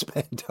want to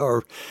spend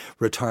our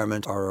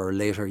retirement or our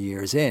later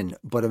years in.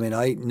 But I mean,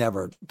 I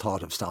never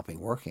thought of stopping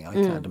working. I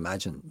can't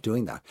imagine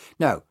doing that.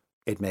 Now,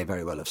 it may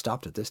very well have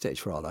stopped at this stage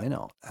for all I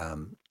know.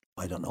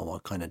 I don't know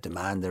what kind of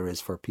demand there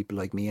is for people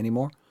like me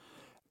anymore.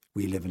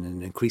 We live in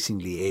an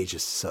increasingly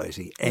ageist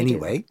society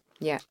anyway.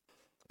 Yeah.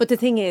 But the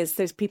thing is,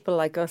 there's people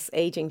like us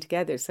aging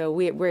together, so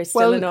we're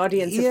still an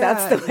audience if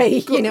that's the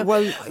way,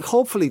 Well,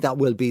 hopefully that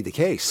will be the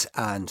case,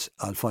 and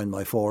I'll find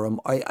my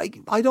forum.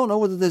 I don't know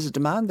whether there's a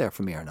demand there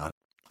for me or not.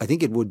 I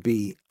think it would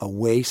be a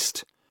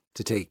waste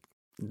to take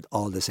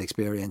all this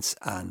experience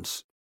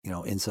and,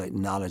 insight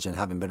and knowledge, and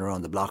having been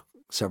around the block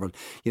several,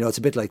 it's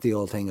a bit like the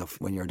old thing of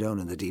when you're down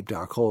in the deep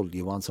dark hole,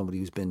 you want somebody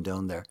who's been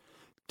down there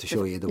to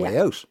show you the way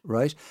out,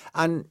 right?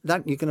 And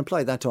that you can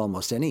apply that to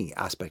almost any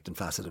aspect and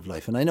facet of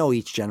life. And I know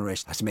each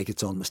generation has to make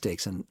its own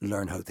mistakes and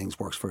learn how things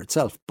works for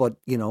itself. But,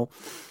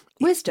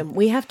 wisdom.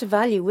 We have to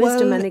value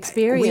wisdom and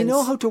experience. We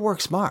know how to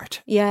work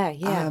smart. Yeah.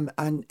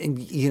 And,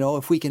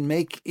 if we can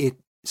make it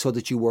so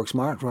that you work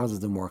smart rather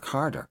than work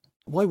harder,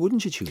 why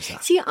wouldn't you choose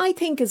that? See, I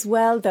think as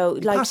well, though,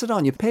 you pass it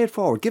on, you pay it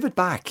forward, give it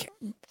back.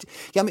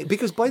 Yeah,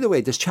 because by the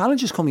way, there's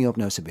challenges coming up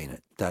now, Sabina,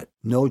 that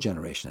no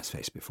generation has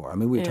faced before. I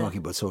mean, we were talking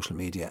about social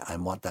media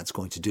and what that's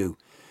going to do.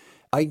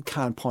 I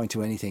can't point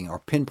to anything or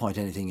pinpoint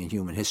anything in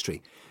human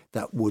history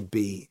that would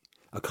be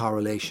a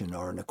correlation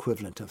or an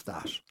equivalent of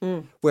that,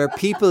 where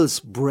people's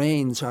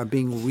brains are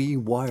being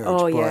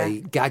rewired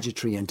by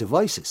gadgetry and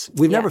devices.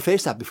 We've never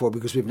faced that before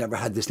because we've never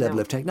had this level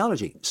of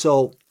technology.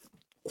 So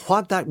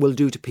what that will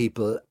do to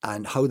people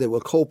and how they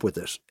will cope with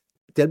it,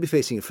 they'll be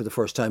facing it for the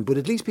first time. But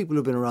at least people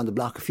who've been around the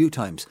block a few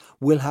times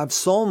will have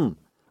some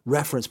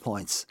reference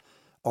points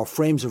or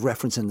frames of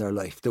reference in their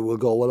life that will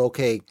go, well,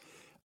 okay,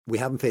 we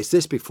haven't faced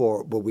this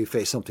before, but we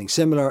faced something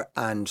similar,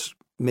 and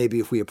maybe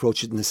if we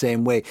approach it in the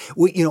same way,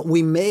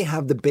 we may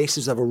have the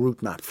basis of a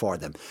route map for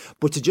them.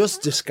 But to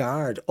just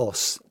discard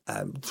us,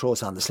 throw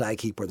us on the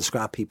slag heap or the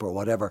scrap heap or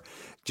whatever,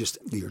 just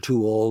you're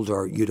too old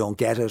or you don't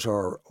get it,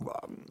 or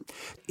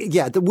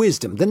the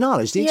wisdom, the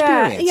knowledge, the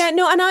experience. Yeah,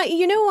 no, and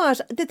you know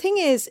what? The thing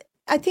is,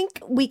 I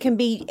think we can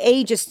be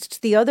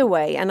ageist the other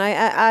way. And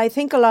I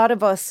think a lot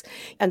of us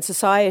and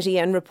society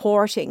and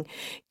reporting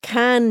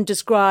can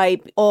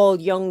describe all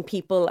young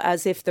people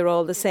as if they're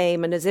all the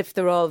same and as if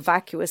they're all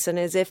vacuous and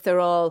as if they're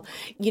all,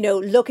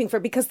 looking for,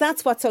 because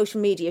that's what social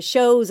media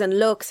shows and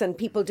looks, and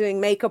people doing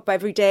makeup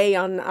every day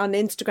on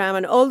Instagram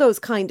and all those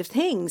kind of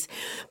things.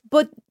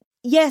 But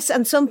yes,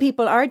 and some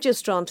people are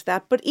just drawn to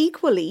that. But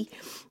equally,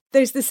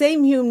 there's the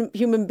same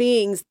human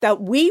beings that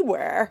we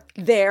were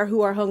there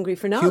who are hungry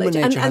for knowledge.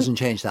 Human nature hasn't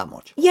changed that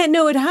much. Yeah,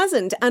 no, it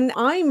hasn't. And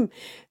I'm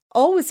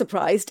always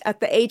surprised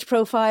at the age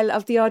profile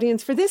of the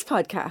audience for this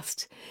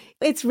podcast.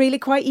 It's really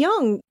quite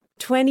young.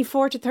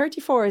 24 to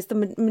 34 is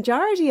the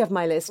majority of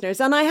my listeners.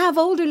 And I have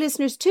older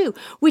listeners too,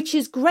 which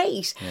is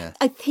great. Yeah.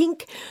 I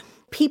think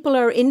people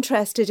are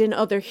interested in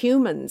other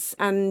humans,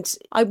 and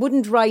I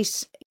wouldn't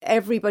write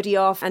everybody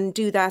off and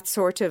do that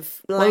sort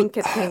of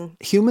blanket thing.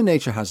 Human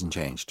nature hasn't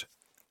changed.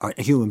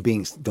 Human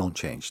beings don't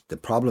change. The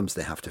problems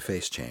they have to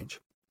face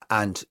change.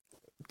 And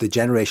the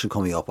generation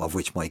coming up, of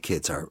which my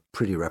kids are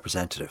pretty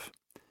representative,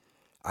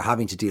 are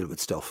having to deal with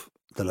stuff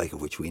the like of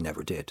which we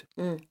never did,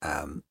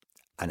 and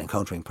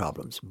encountering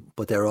problems.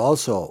 But they're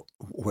also,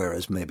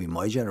 whereas maybe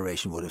my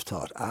generation would have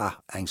thought,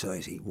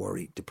 anxiety,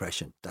 worry,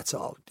 depression, that's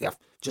all. Yeah,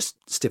 just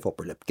stiff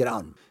upper lip, get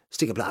on,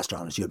 stick a plaster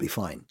on it, you'll be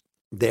fine.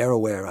 They're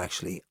aware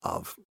actually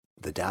of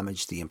the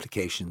damage, the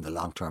implication, the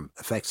long-term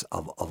effects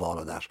of all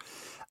of that.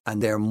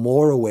 And they're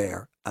more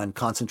aware and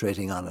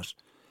concentrating on it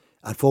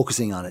and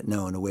focusing on it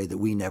now in a way that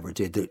we never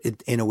did,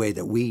 in a way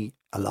that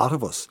a lot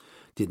of us,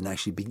 didn't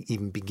actually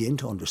even begin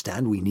to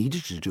understand we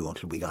needed to do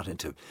until we got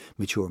into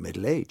mature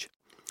middle age.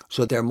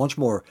 So they're much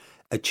more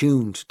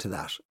attuned to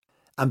that.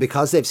 And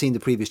because they've seen the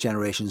previous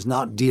generations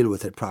not deal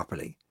with it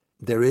properly,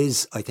 there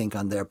is, I think,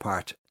 on their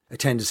part, a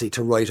tendency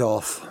to write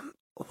off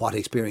what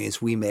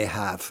experience we may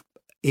have,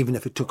 even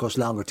if it took us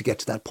longer to get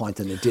to that point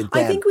than it did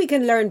then. I think we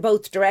can learn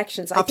both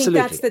directions. I think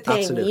that's the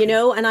thing, you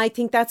know, and I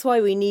think that's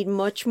why we need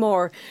much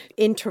more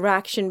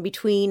interaction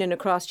between and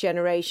across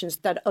generations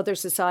that other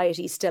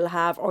societies still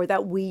have, or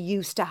that we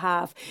used to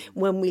have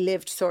when we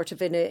lived sort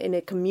of in a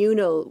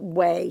communal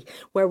way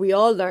where we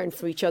all learn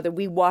from each other.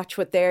 We watch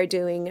what they're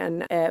doing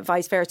and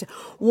vice versa.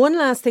 One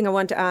last thing I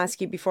want to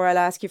ask you before I'll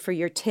ask you for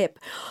your tip.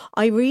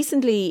 I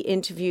recently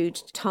interviewed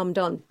Tom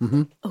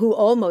Dunn, who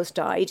almost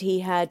died.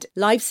 He had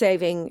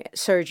life-saving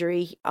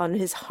surgery on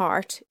his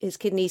heart. His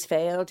kidneys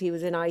failed. He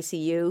was in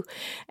ICU.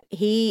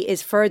 He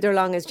is further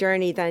along his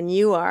journey than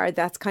you are.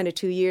 That's kind of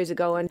 2 years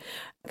ago. And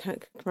I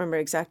can't remember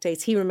exact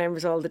dates. He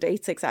remembers all the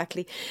dates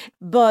exactly.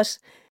 But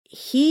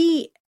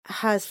he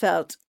has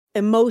felt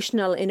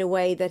emotional in a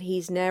way that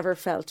he's never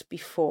felt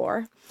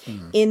before,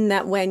 in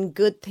that when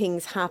good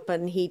things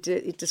happen, he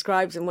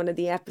describes in one of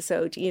the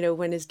episodes, you know,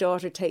 when his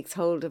daughter takes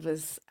hold of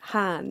his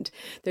hand,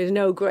 there's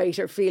no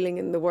greater feeling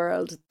in the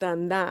world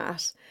than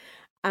that.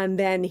 And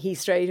then he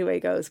straight away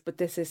goes, but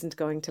this isn't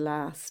going to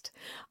last.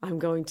 I'm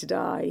going to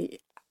die,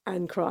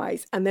 and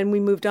cries. And then we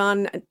moved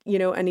on, you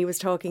know, and he was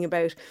talking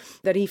about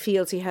that he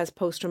feels he has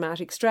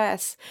post-traumatic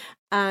stress.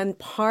 And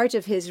part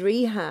of his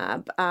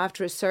rehab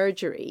after a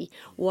surgery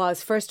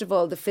was, first of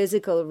all, the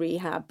physical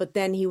rehab, but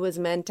then he was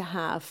meant to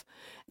have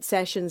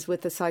sessions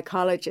with a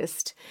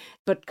psychologist,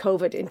 but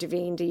COVID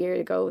intervened a year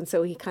ago, and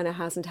so he kind of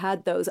hasn't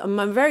had those.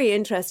 I'm very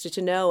interested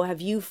to know,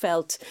 have you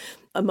felt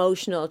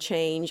emotional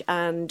change,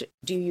 and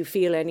do you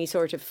feel any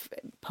sort of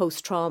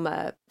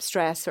post-trauma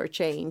stress or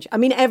change? I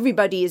mean,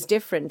 everybody is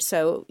different,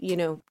 so, you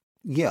know.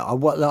 Yeah,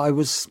 I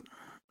was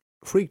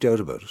freaked out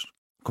about it.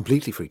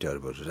 Completely freaked out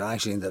about it.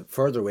 Actually, the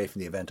further away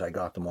from the event I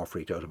got, the more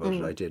freaked out about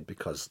it I did,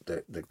 because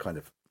the kind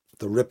of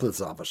the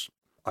ripples of it,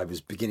 I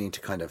was beginning to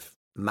kind of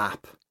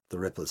map the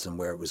ripples and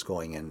where it was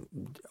going in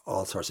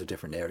all sorts of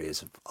different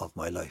areas of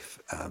my life.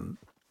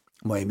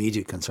 My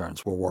immediate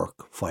concerns were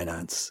work,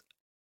 finance,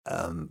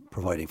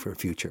 providing for a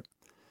future.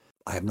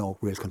 I have no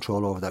real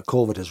control over that.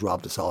 COVID has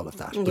robbed us all of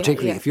that.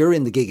 Particularly if you're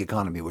in the gig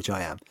economy, which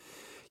I am,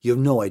 you have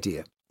no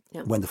idea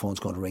when the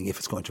phone's going to ring, if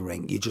it's going to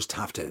ring. You just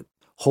have to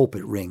hope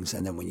it rings,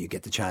 and then when you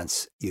get the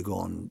chance, you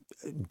go and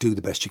do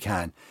the best you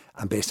can,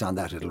 and based on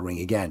that, it'll ring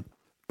again.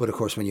 But of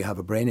course, when you have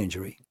a brain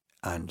injury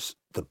and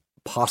the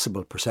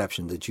possible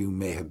perception that you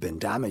may have been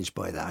damaged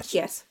by that,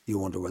 you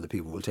wonder whether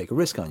people will take a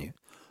risk on you.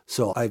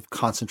 So I've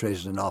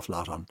concentrated an awful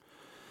lot on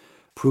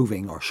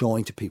proving or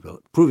showing to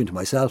people, proving to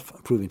myself,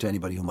 proving to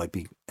anybody who might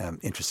be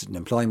interested in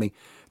employing me,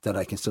 that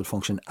I can still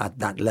function at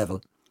that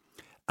level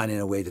and in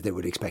a way that they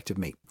would expect of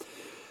me.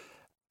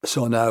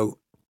 So now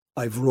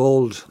I've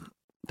rolled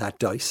that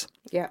dice,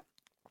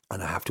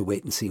 and I have to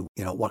wait and see,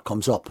 you know, what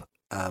comes up.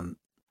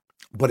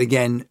 But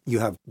again, you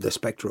have the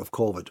spectre of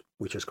COVID,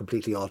 which has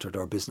completely altered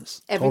our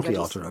business. Totally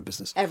altered our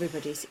business.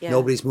 Everybody's,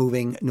 Nobody's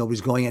moving.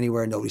 Nobody's going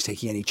anywhere. Nobody's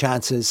taking any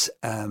chances.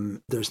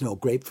 There's no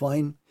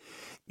grapevine.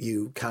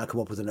 You can't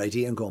come up with an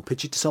idea and go and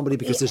pitch it to somebody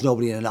because there's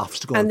nobody in an office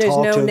to go and talk to.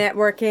 And there's no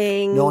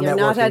networking. You're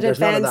not at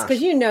events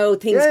because you know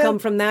things come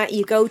from that.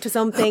 You go to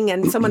something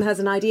and someone has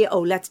an idea. Oh,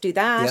 let's do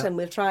that and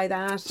we'll try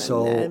that.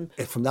 So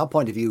from that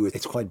point of view,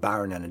 it's quite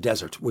barren and a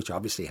desert, which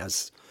obviously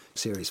has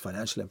serious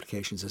financial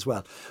implications as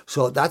well.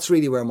 So that's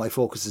really where my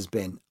focus has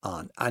been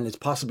on. And it's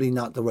possibly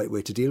not the right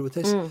way to deal with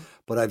this,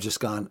 but I've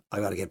just gone, I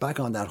got to get back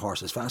on that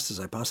horse as fast as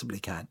I possibly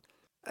can,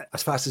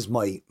 as fast as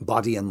my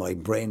body and my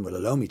brain will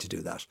allow me to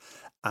do that,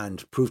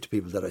 and prove to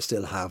people that I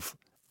still have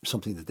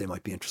something that they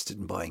might be interested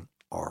in buying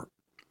or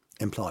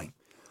employing.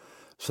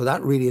 So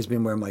that really has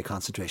been where my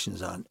concentration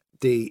is on.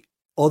 The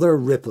other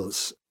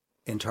ripples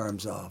in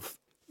terms of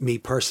me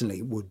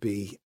personally would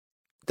be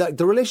that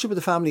the relationship with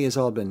the family has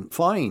all been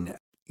fine.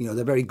 You know,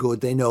 they're very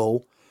good. They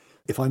know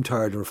if I'm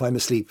tired or if I'm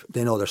asleep,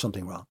 they know there's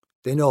something wrong.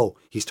 They know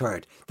he's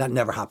tired. That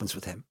never happens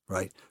with him,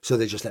 right? So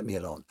they just let me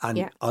alone.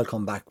 And I'll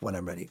come back when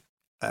I'm ready.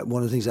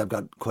 One of the things I've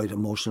got quite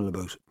emotional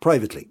about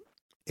privately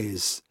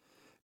is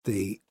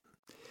the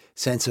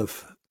sense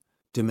of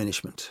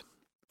diminishment,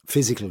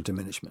 physical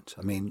diminishment.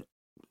 I mean,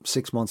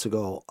 6 months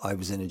ago, I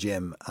was in a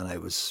gym and I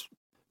was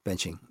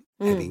benching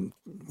heavy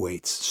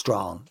weights,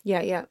 strong.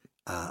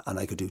 And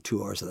I could do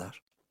 2 hours of that.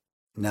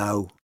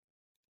 Now,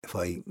 if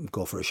I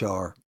go for a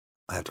shower,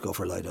 I have to go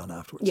for a lie down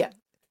afterwards. If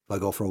I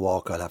go for a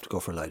walk, I'll have to go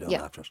for a lie down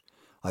after it.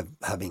 I'm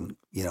having,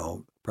 you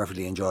know,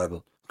 perfectly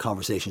enjoyable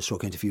conversation,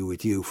 stroke interview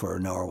with you for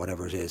an hour,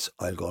 whatever it is.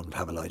 I'll go and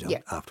have a lie down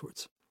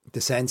afterwards.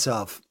 The sense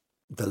of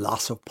the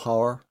loss of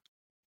power,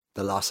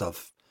 the loss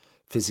of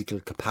physical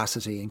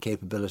capacity and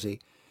capability,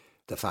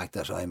 the fact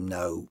that I'm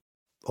now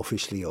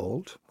officially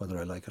old, whether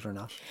I like it or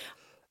not.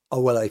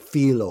 Oh, well, I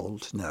feel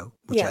old now,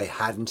 which I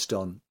hadn't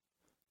done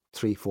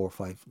 3, 4,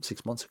 5,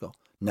 6 months ago.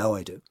 Now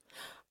I do.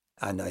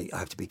 And I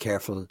have to be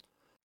careful.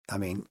 I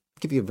mean,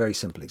 give you a very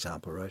simple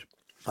example, right?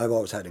 I've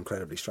always had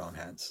incredibly strong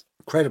hands.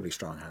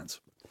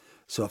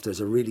 So if there's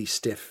a really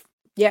stiff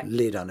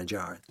lid on a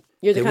jar,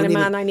 You're the They kind of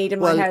wouldn't man even- I need in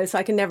well, my house.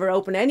 I can never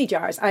open any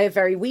jars. I have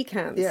very weak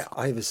hands. Yeah,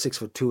 I have a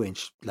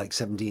 6'2", like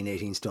 17,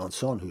 18 stone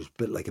son who's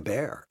built like a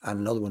bear, and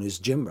another one who's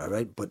Jim,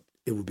 right? But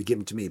it would be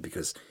given to me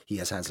because he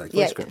has hands like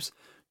vice grips.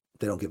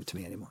 They don't give it to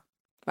me anymore.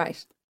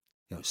 Right.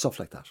 You know, stuff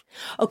like that.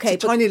 Okay.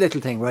 It's a tiny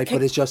little thing, right?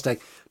 But it's just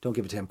like, don't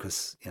give it to him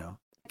because, you know.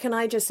 Can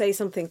I just say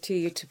something to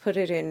you to put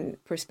it in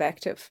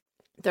perspective?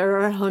 There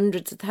are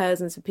hundreds of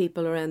thousands of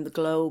people around the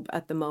globe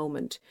at the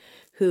moment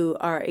who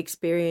are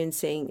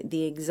experiencing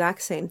the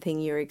exact same thing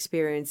you're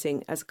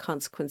experiencing as a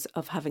consequence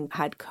of having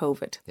had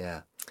COVID.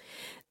 Yeah.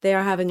 They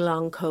are having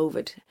long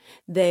COVID.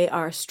 They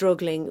are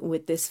struggling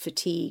with this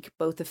fatigue,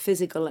 both a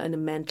physical and a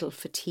mental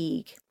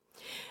fatigue.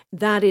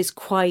 That is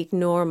quite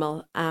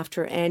normal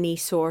after any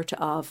sort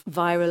of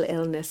viral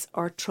illness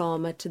or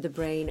trauma to the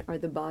brain or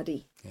the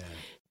body. Yeah.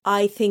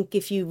 I think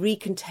if you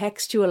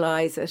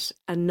recontextualize it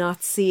and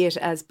not see it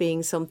as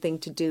being something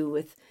to do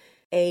with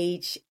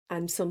age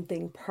and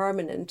something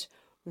permanent,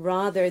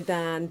 rather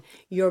than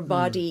your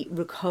body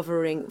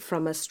recovering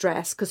from a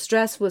stress, because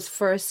stress was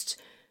first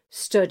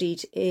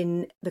studied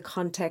in the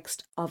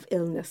context of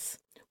illness.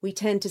 We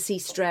tend to see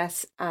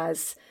stress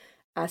as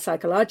a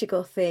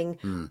psychological thing,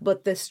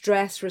 but the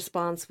stress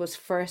response was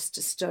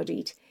first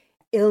studied.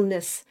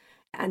 Illness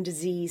and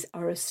disease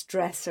are a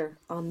stressor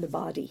on the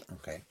body.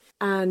 Okay.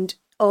 And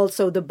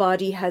also the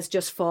body has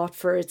just fought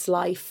for its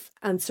life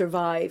and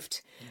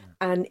survived.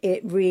 And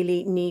it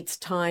really needs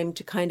time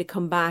to kind of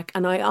come back.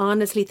 And I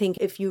honestly think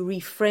if you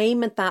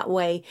reframe it that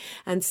way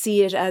and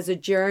see it as a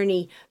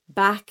journey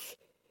back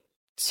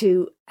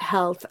to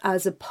health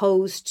as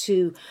opposed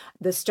to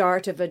the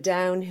start of a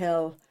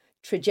downhill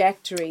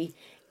trajectory,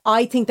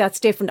 I think that's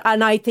different.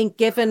 And I think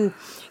given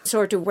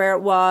sort of where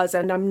it was,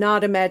 and I'm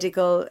not a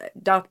medical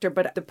doctor,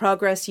 but the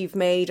progress you've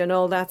made and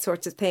all that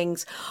sorts of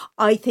things,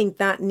 I think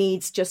that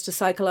needs just a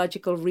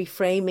psychological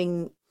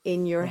reframing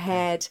in your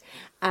head.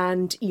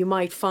 And you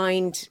might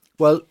find...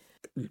 Well,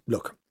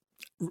 look,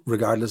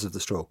 regardless of the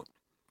stroke,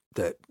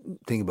 the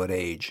thing about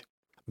age,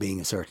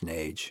 being a certain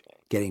age,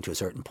 getting to a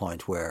certain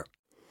point where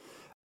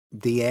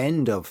the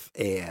end of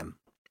AM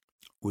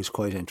was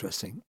quite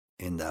interesting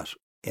in that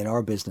in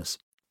our business,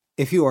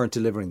 if you aren't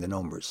delivering the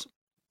numbers,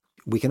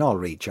 we can all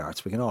read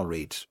charts, we can all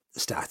read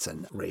stats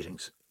and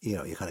ratings. You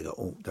know, you kind of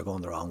go, oh, they're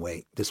going the wrong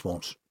way. This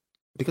won't,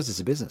 because it's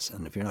a business.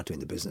 And if you're not doing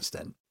the business,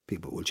 then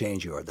people will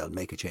change you, or they'll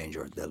make a change,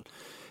 or they'll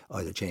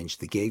either change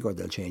the gig or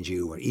they'll change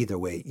you, or either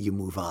way you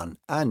move on.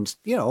 And,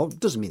 you know, it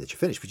doesn't mean that you're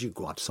finished, but you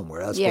go on to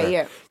somewhere else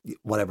where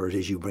whatever it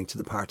is you bring to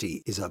the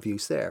party is of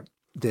use there.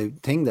 The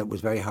thing that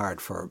was very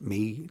hard for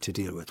me to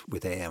deal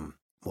with AM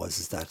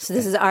is that... So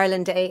this is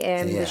Ireland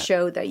AM, the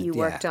show that you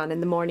worked on in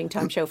the morning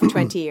time show for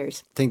 20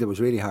 years. The thing that was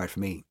really hard for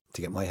me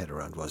to get my head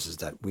around is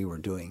that we were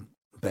doing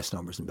best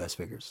numbers and best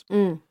figures.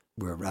 We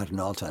were at an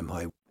all-time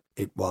high.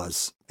 It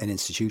was an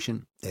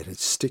institution. It had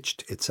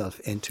stitched itself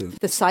into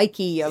the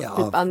psyche of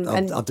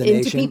the into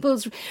nation,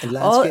 people's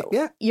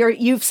landscape.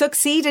 You've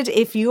succeeded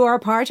if you are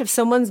part of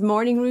someone's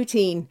morning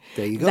routine.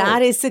 There you go.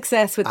 That is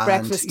success with and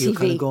breakfast you're TV.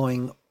 Kind of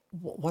going,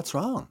 what's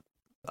wrong?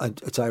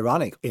 It's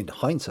ironic in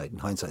hindsight. In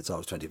hindsight, it's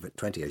always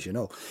 20, as you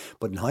know.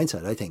 But in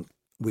hindsight, I think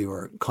we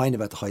were kind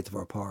of at the height of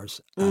our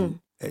powers, and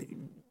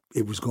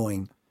it was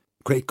going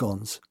great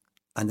guns.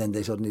 And then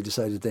they suddenly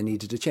decided they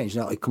needed to change.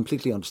 Now, I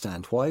completely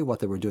understand why. What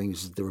they were doing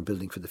is they were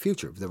building for the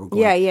future. They were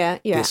going,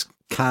 this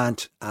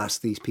can't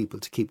ask these people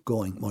to keep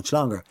going much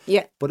longer.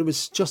 Yeah. But it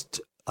was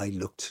just, I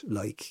looked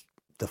like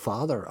the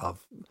father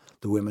of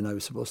the women I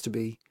was supposed to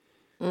be.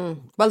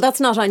 Well,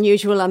 that's not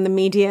unusual on the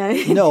media.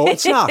 No,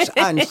 it's not.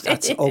 And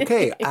that's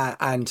okay.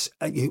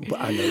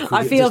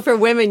 I feel for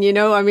women, you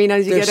know. I mean,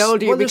 as you get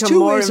older, you become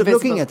more invisible. There's 2 ways of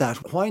looking at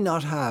that. Why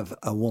not have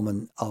a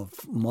woman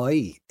of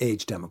my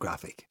age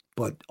demographic?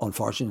 But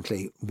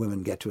unfortunately,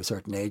 women get to a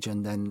certain age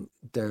and then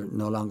they're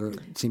no longer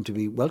seem to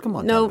be welcome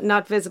on No, television.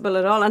 not visible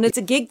at all. And it's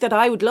a gig that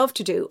I would love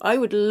to do. I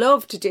would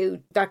love to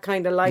do that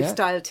kind of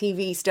lifestyle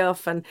TV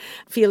stuff and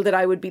feel that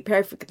I would be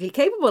perfectly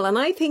capable. And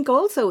I think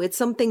also it's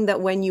something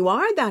that when you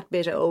are that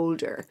bit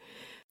older,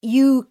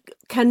 you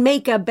can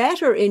make a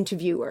better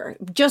interviewer,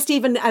 just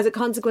even as a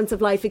consequence of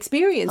life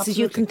experiences.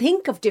 Absolutely. You can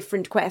think of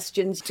different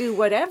questions, do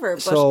whatever.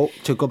 But So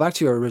to go back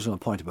to your original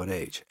point about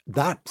age,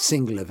 that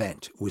single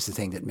event was the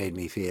thing that made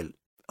me feel,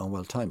 oh,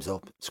 well, time's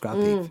up, scrap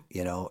heap.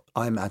 You know,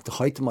 I'm at the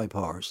height of my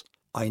powers.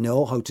 I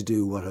know how to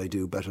do what I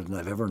do better than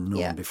I've ever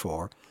known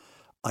before.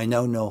 I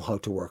now know how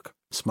to work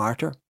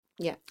smarter.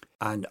 Yeah.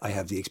 And I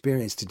have the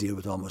experience to deal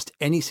with almost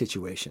any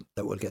situation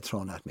that will get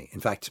thrown at me. In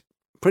fact,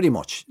 pretty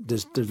much.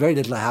 There's very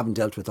little I haven't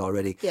dealt with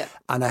already. Yeah.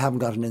 And I haven't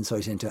got an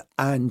insight into.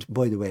 And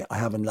by the way, I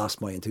haven't lost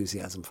my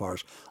enthusiasm for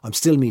it. I'm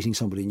still meeting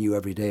somebody new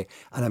every day,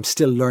 and I'm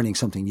still learning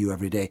something new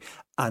every day.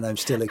 And I'm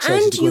still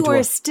excited and to go into you are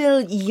work.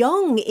 still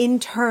young in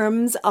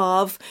terms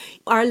of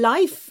our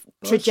life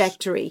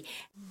trajectory.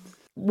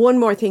 One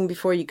more thing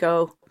before you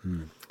go.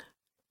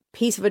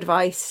 Piece of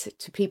advice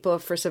to people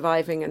for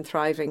surviving and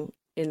thriving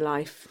in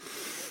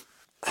life.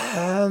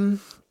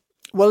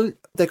 Well,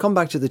 they come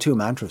back to the 2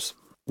 mantras,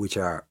 which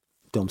are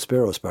Dum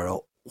Spiro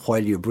Spero,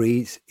 while you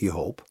breathe, you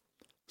hope.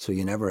 So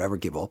you never ever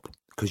give up,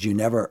 because you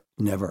never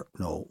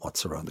know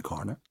what's around the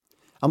corner.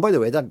 And by the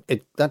way,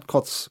 that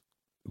cuts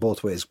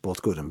both ways,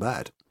 both good and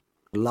bad.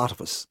 A lot of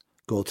us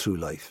go through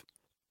life,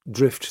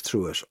 drift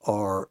through it,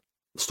 or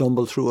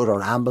stumble through it,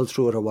 or amble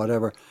through it, or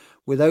whatever,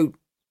 without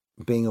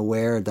being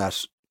aware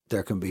that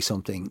there can be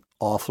something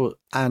awful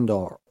and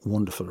or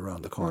wonderful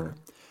around the corner.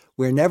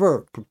 We're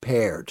never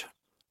prepared,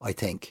 I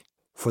think,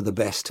 for the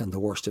best and the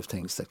worst of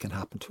things that can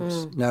happen to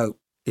us. Now,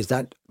 is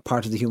that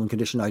part of the human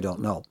condition? I don't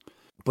know.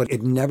 But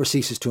it never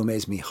ceases to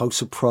amaze me how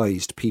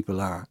surprised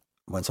people are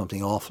when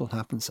something awful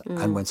happens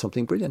and when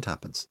something brilliant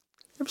happens.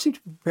 Never seem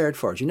to be prepared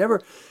for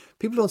it.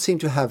 People don't seem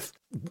to have,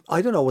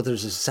 I don't know whether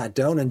there's sat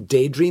down and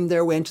daydreamed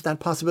their way into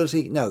that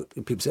possibility. No,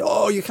 people say,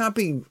 oh, you can't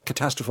be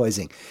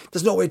catastrophizing.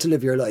 There's no way to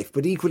live your life.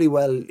 But equally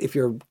well, if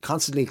you're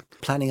constantly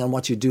planning on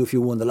what you do if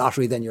you won the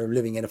lottery, then you're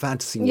living in a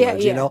fantasy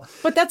world, you know.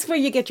 But that's where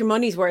you get your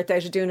money's worth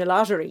out of doing a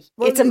lottery.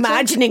 Well, it's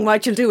imagining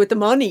what you'll do with the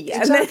money.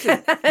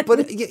 Exactly.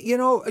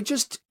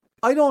 But,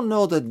 I don't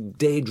know that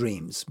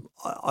daydreams,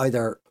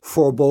 either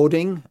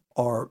foreboding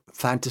or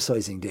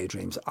fantasizing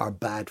daydreams, are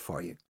bad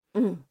for you.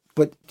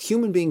 But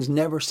human beings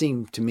never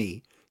seem to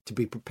me to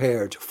be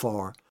prepared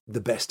for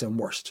the best and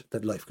worst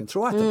that life can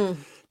throw at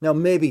them. Now,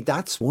 maybe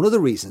that's one of the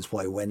reasons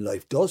why when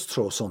life does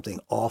throw something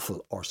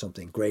awful or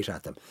something great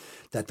at them,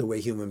 that the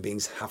way human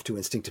beings have to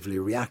instinctively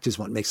react is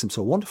what makes them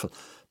so wonderful.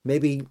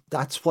 Maybe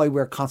that's why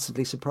we're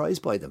constantly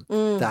surprised by them,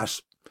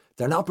 that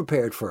they're not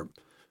prepared for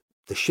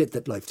the shit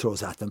that life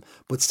throws at them,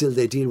 but still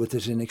they deal with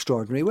it in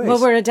extraordinary ways.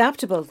 Well, we're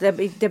adaptable. The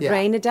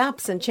brain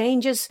adapts and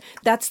changes.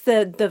 That's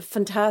the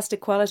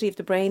fantastic quality of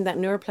the brain, that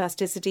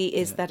neuroplasticity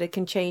is that it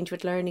can change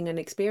with learning and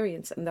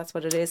experience, and that's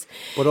what it is.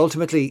 But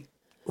ultimately,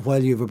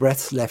 while you have a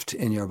breath left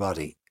in your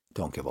body,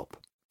 don't give up.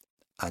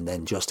 And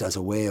then just as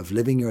a way of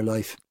living your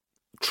life,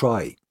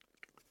 try.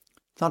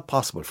 It's not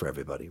possible for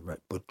everybody, right?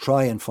 But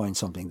try and find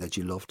something that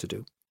you love to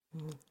do.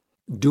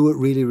 Do it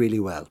really, really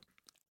well.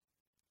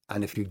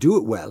 And if you do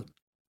it well,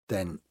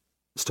 then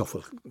stuff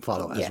will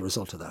follow as a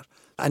result of that.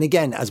 And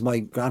again, as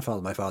my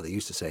father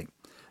used to say,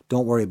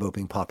 don't worry about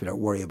being popular,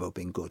 worry about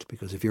being good.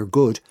 Because if you're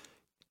good,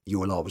 you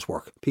will always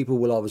work. People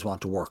will always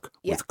want to work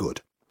with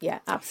good. Yeah,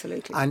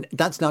 absolutely. And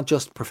that's not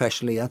just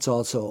professionally, that's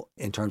also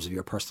in terms of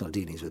your personal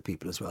dealings with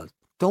people as well.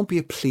 Don't be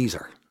a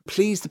pleaser.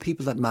 Please the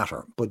people that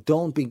matter, but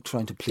don't be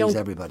trying to please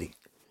everybody.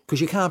 Because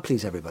you can't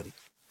please everybody.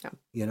 No.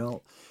 You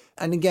know?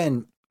 And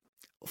again,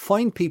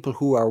 find people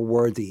who are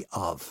worthy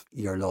of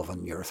your love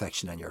and your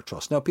affection and your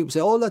trust. Now, people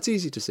say, oh, that's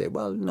easy to say.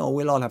 Well, no,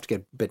 we'll all have to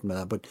get bitten by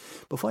that. But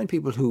find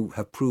people who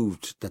have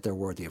proved that they're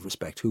worthy of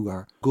respect, who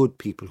are good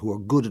people, who are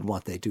good at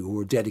what they do, who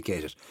are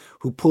dedicated,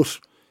 who put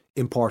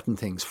important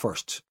things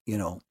first,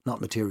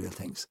 not material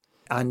things.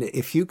 And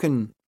if you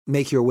can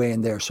make your way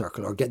in their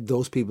circle or get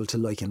those people to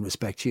like and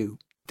respect you,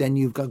 then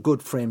you've got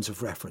good frames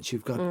of reference.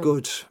 You've got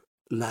good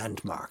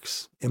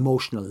landmarks,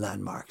 emotional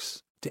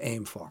landmarks to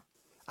aim for.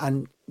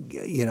 And,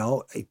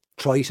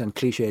 trite and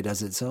cliched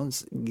as it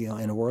sounds,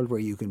 in a world where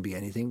you can be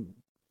anything,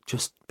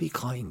 just be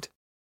kind.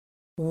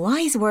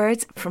 Wise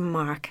words from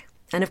Mark.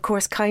 And of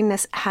course,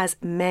 kindness has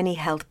many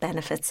health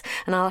benefits.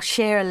 And I'll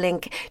share a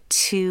link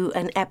to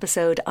an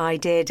episode I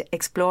did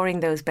exploring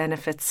those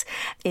benefits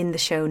in the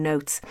show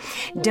notes.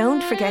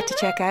 Don't forget to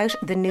check out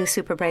the new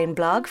Superbrain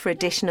blog for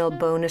additional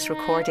bonus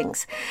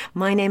recordings.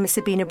 My name is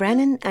Sabina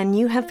Brennan, and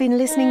you have been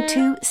listening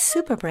to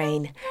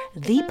Superbrain,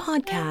 the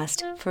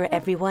podcast for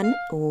everyone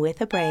with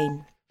a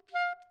brain.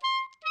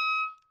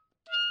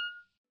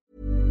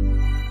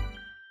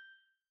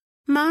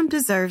 Mom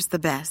deserves the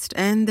best,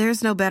 and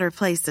there's no better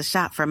place to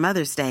shop for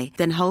Mother's Day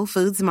than Whole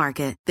Foods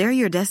Market. They're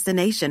your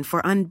destination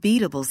for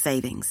unbeatable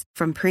savings,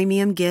 from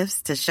premium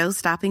gifts to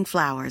show-stopping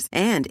flowers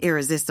and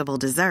irresistible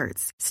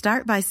desserts.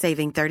 Start by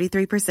saving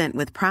 33%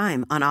 with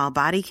Prime on all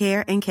body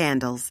care and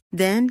candles.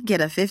 Then get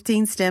a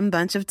 15-stem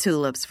bunch of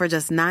tulips for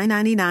just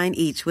 $9.99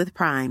 each with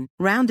Prime.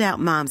 Round out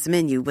Mom's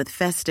menu with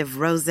festive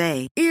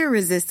rosé,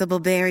 irresistible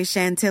berry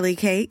chantilly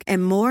cake,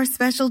 and more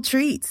special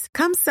treats.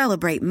 Come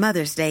celebrate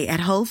Mother's Day at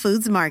Whole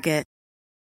Foods Market.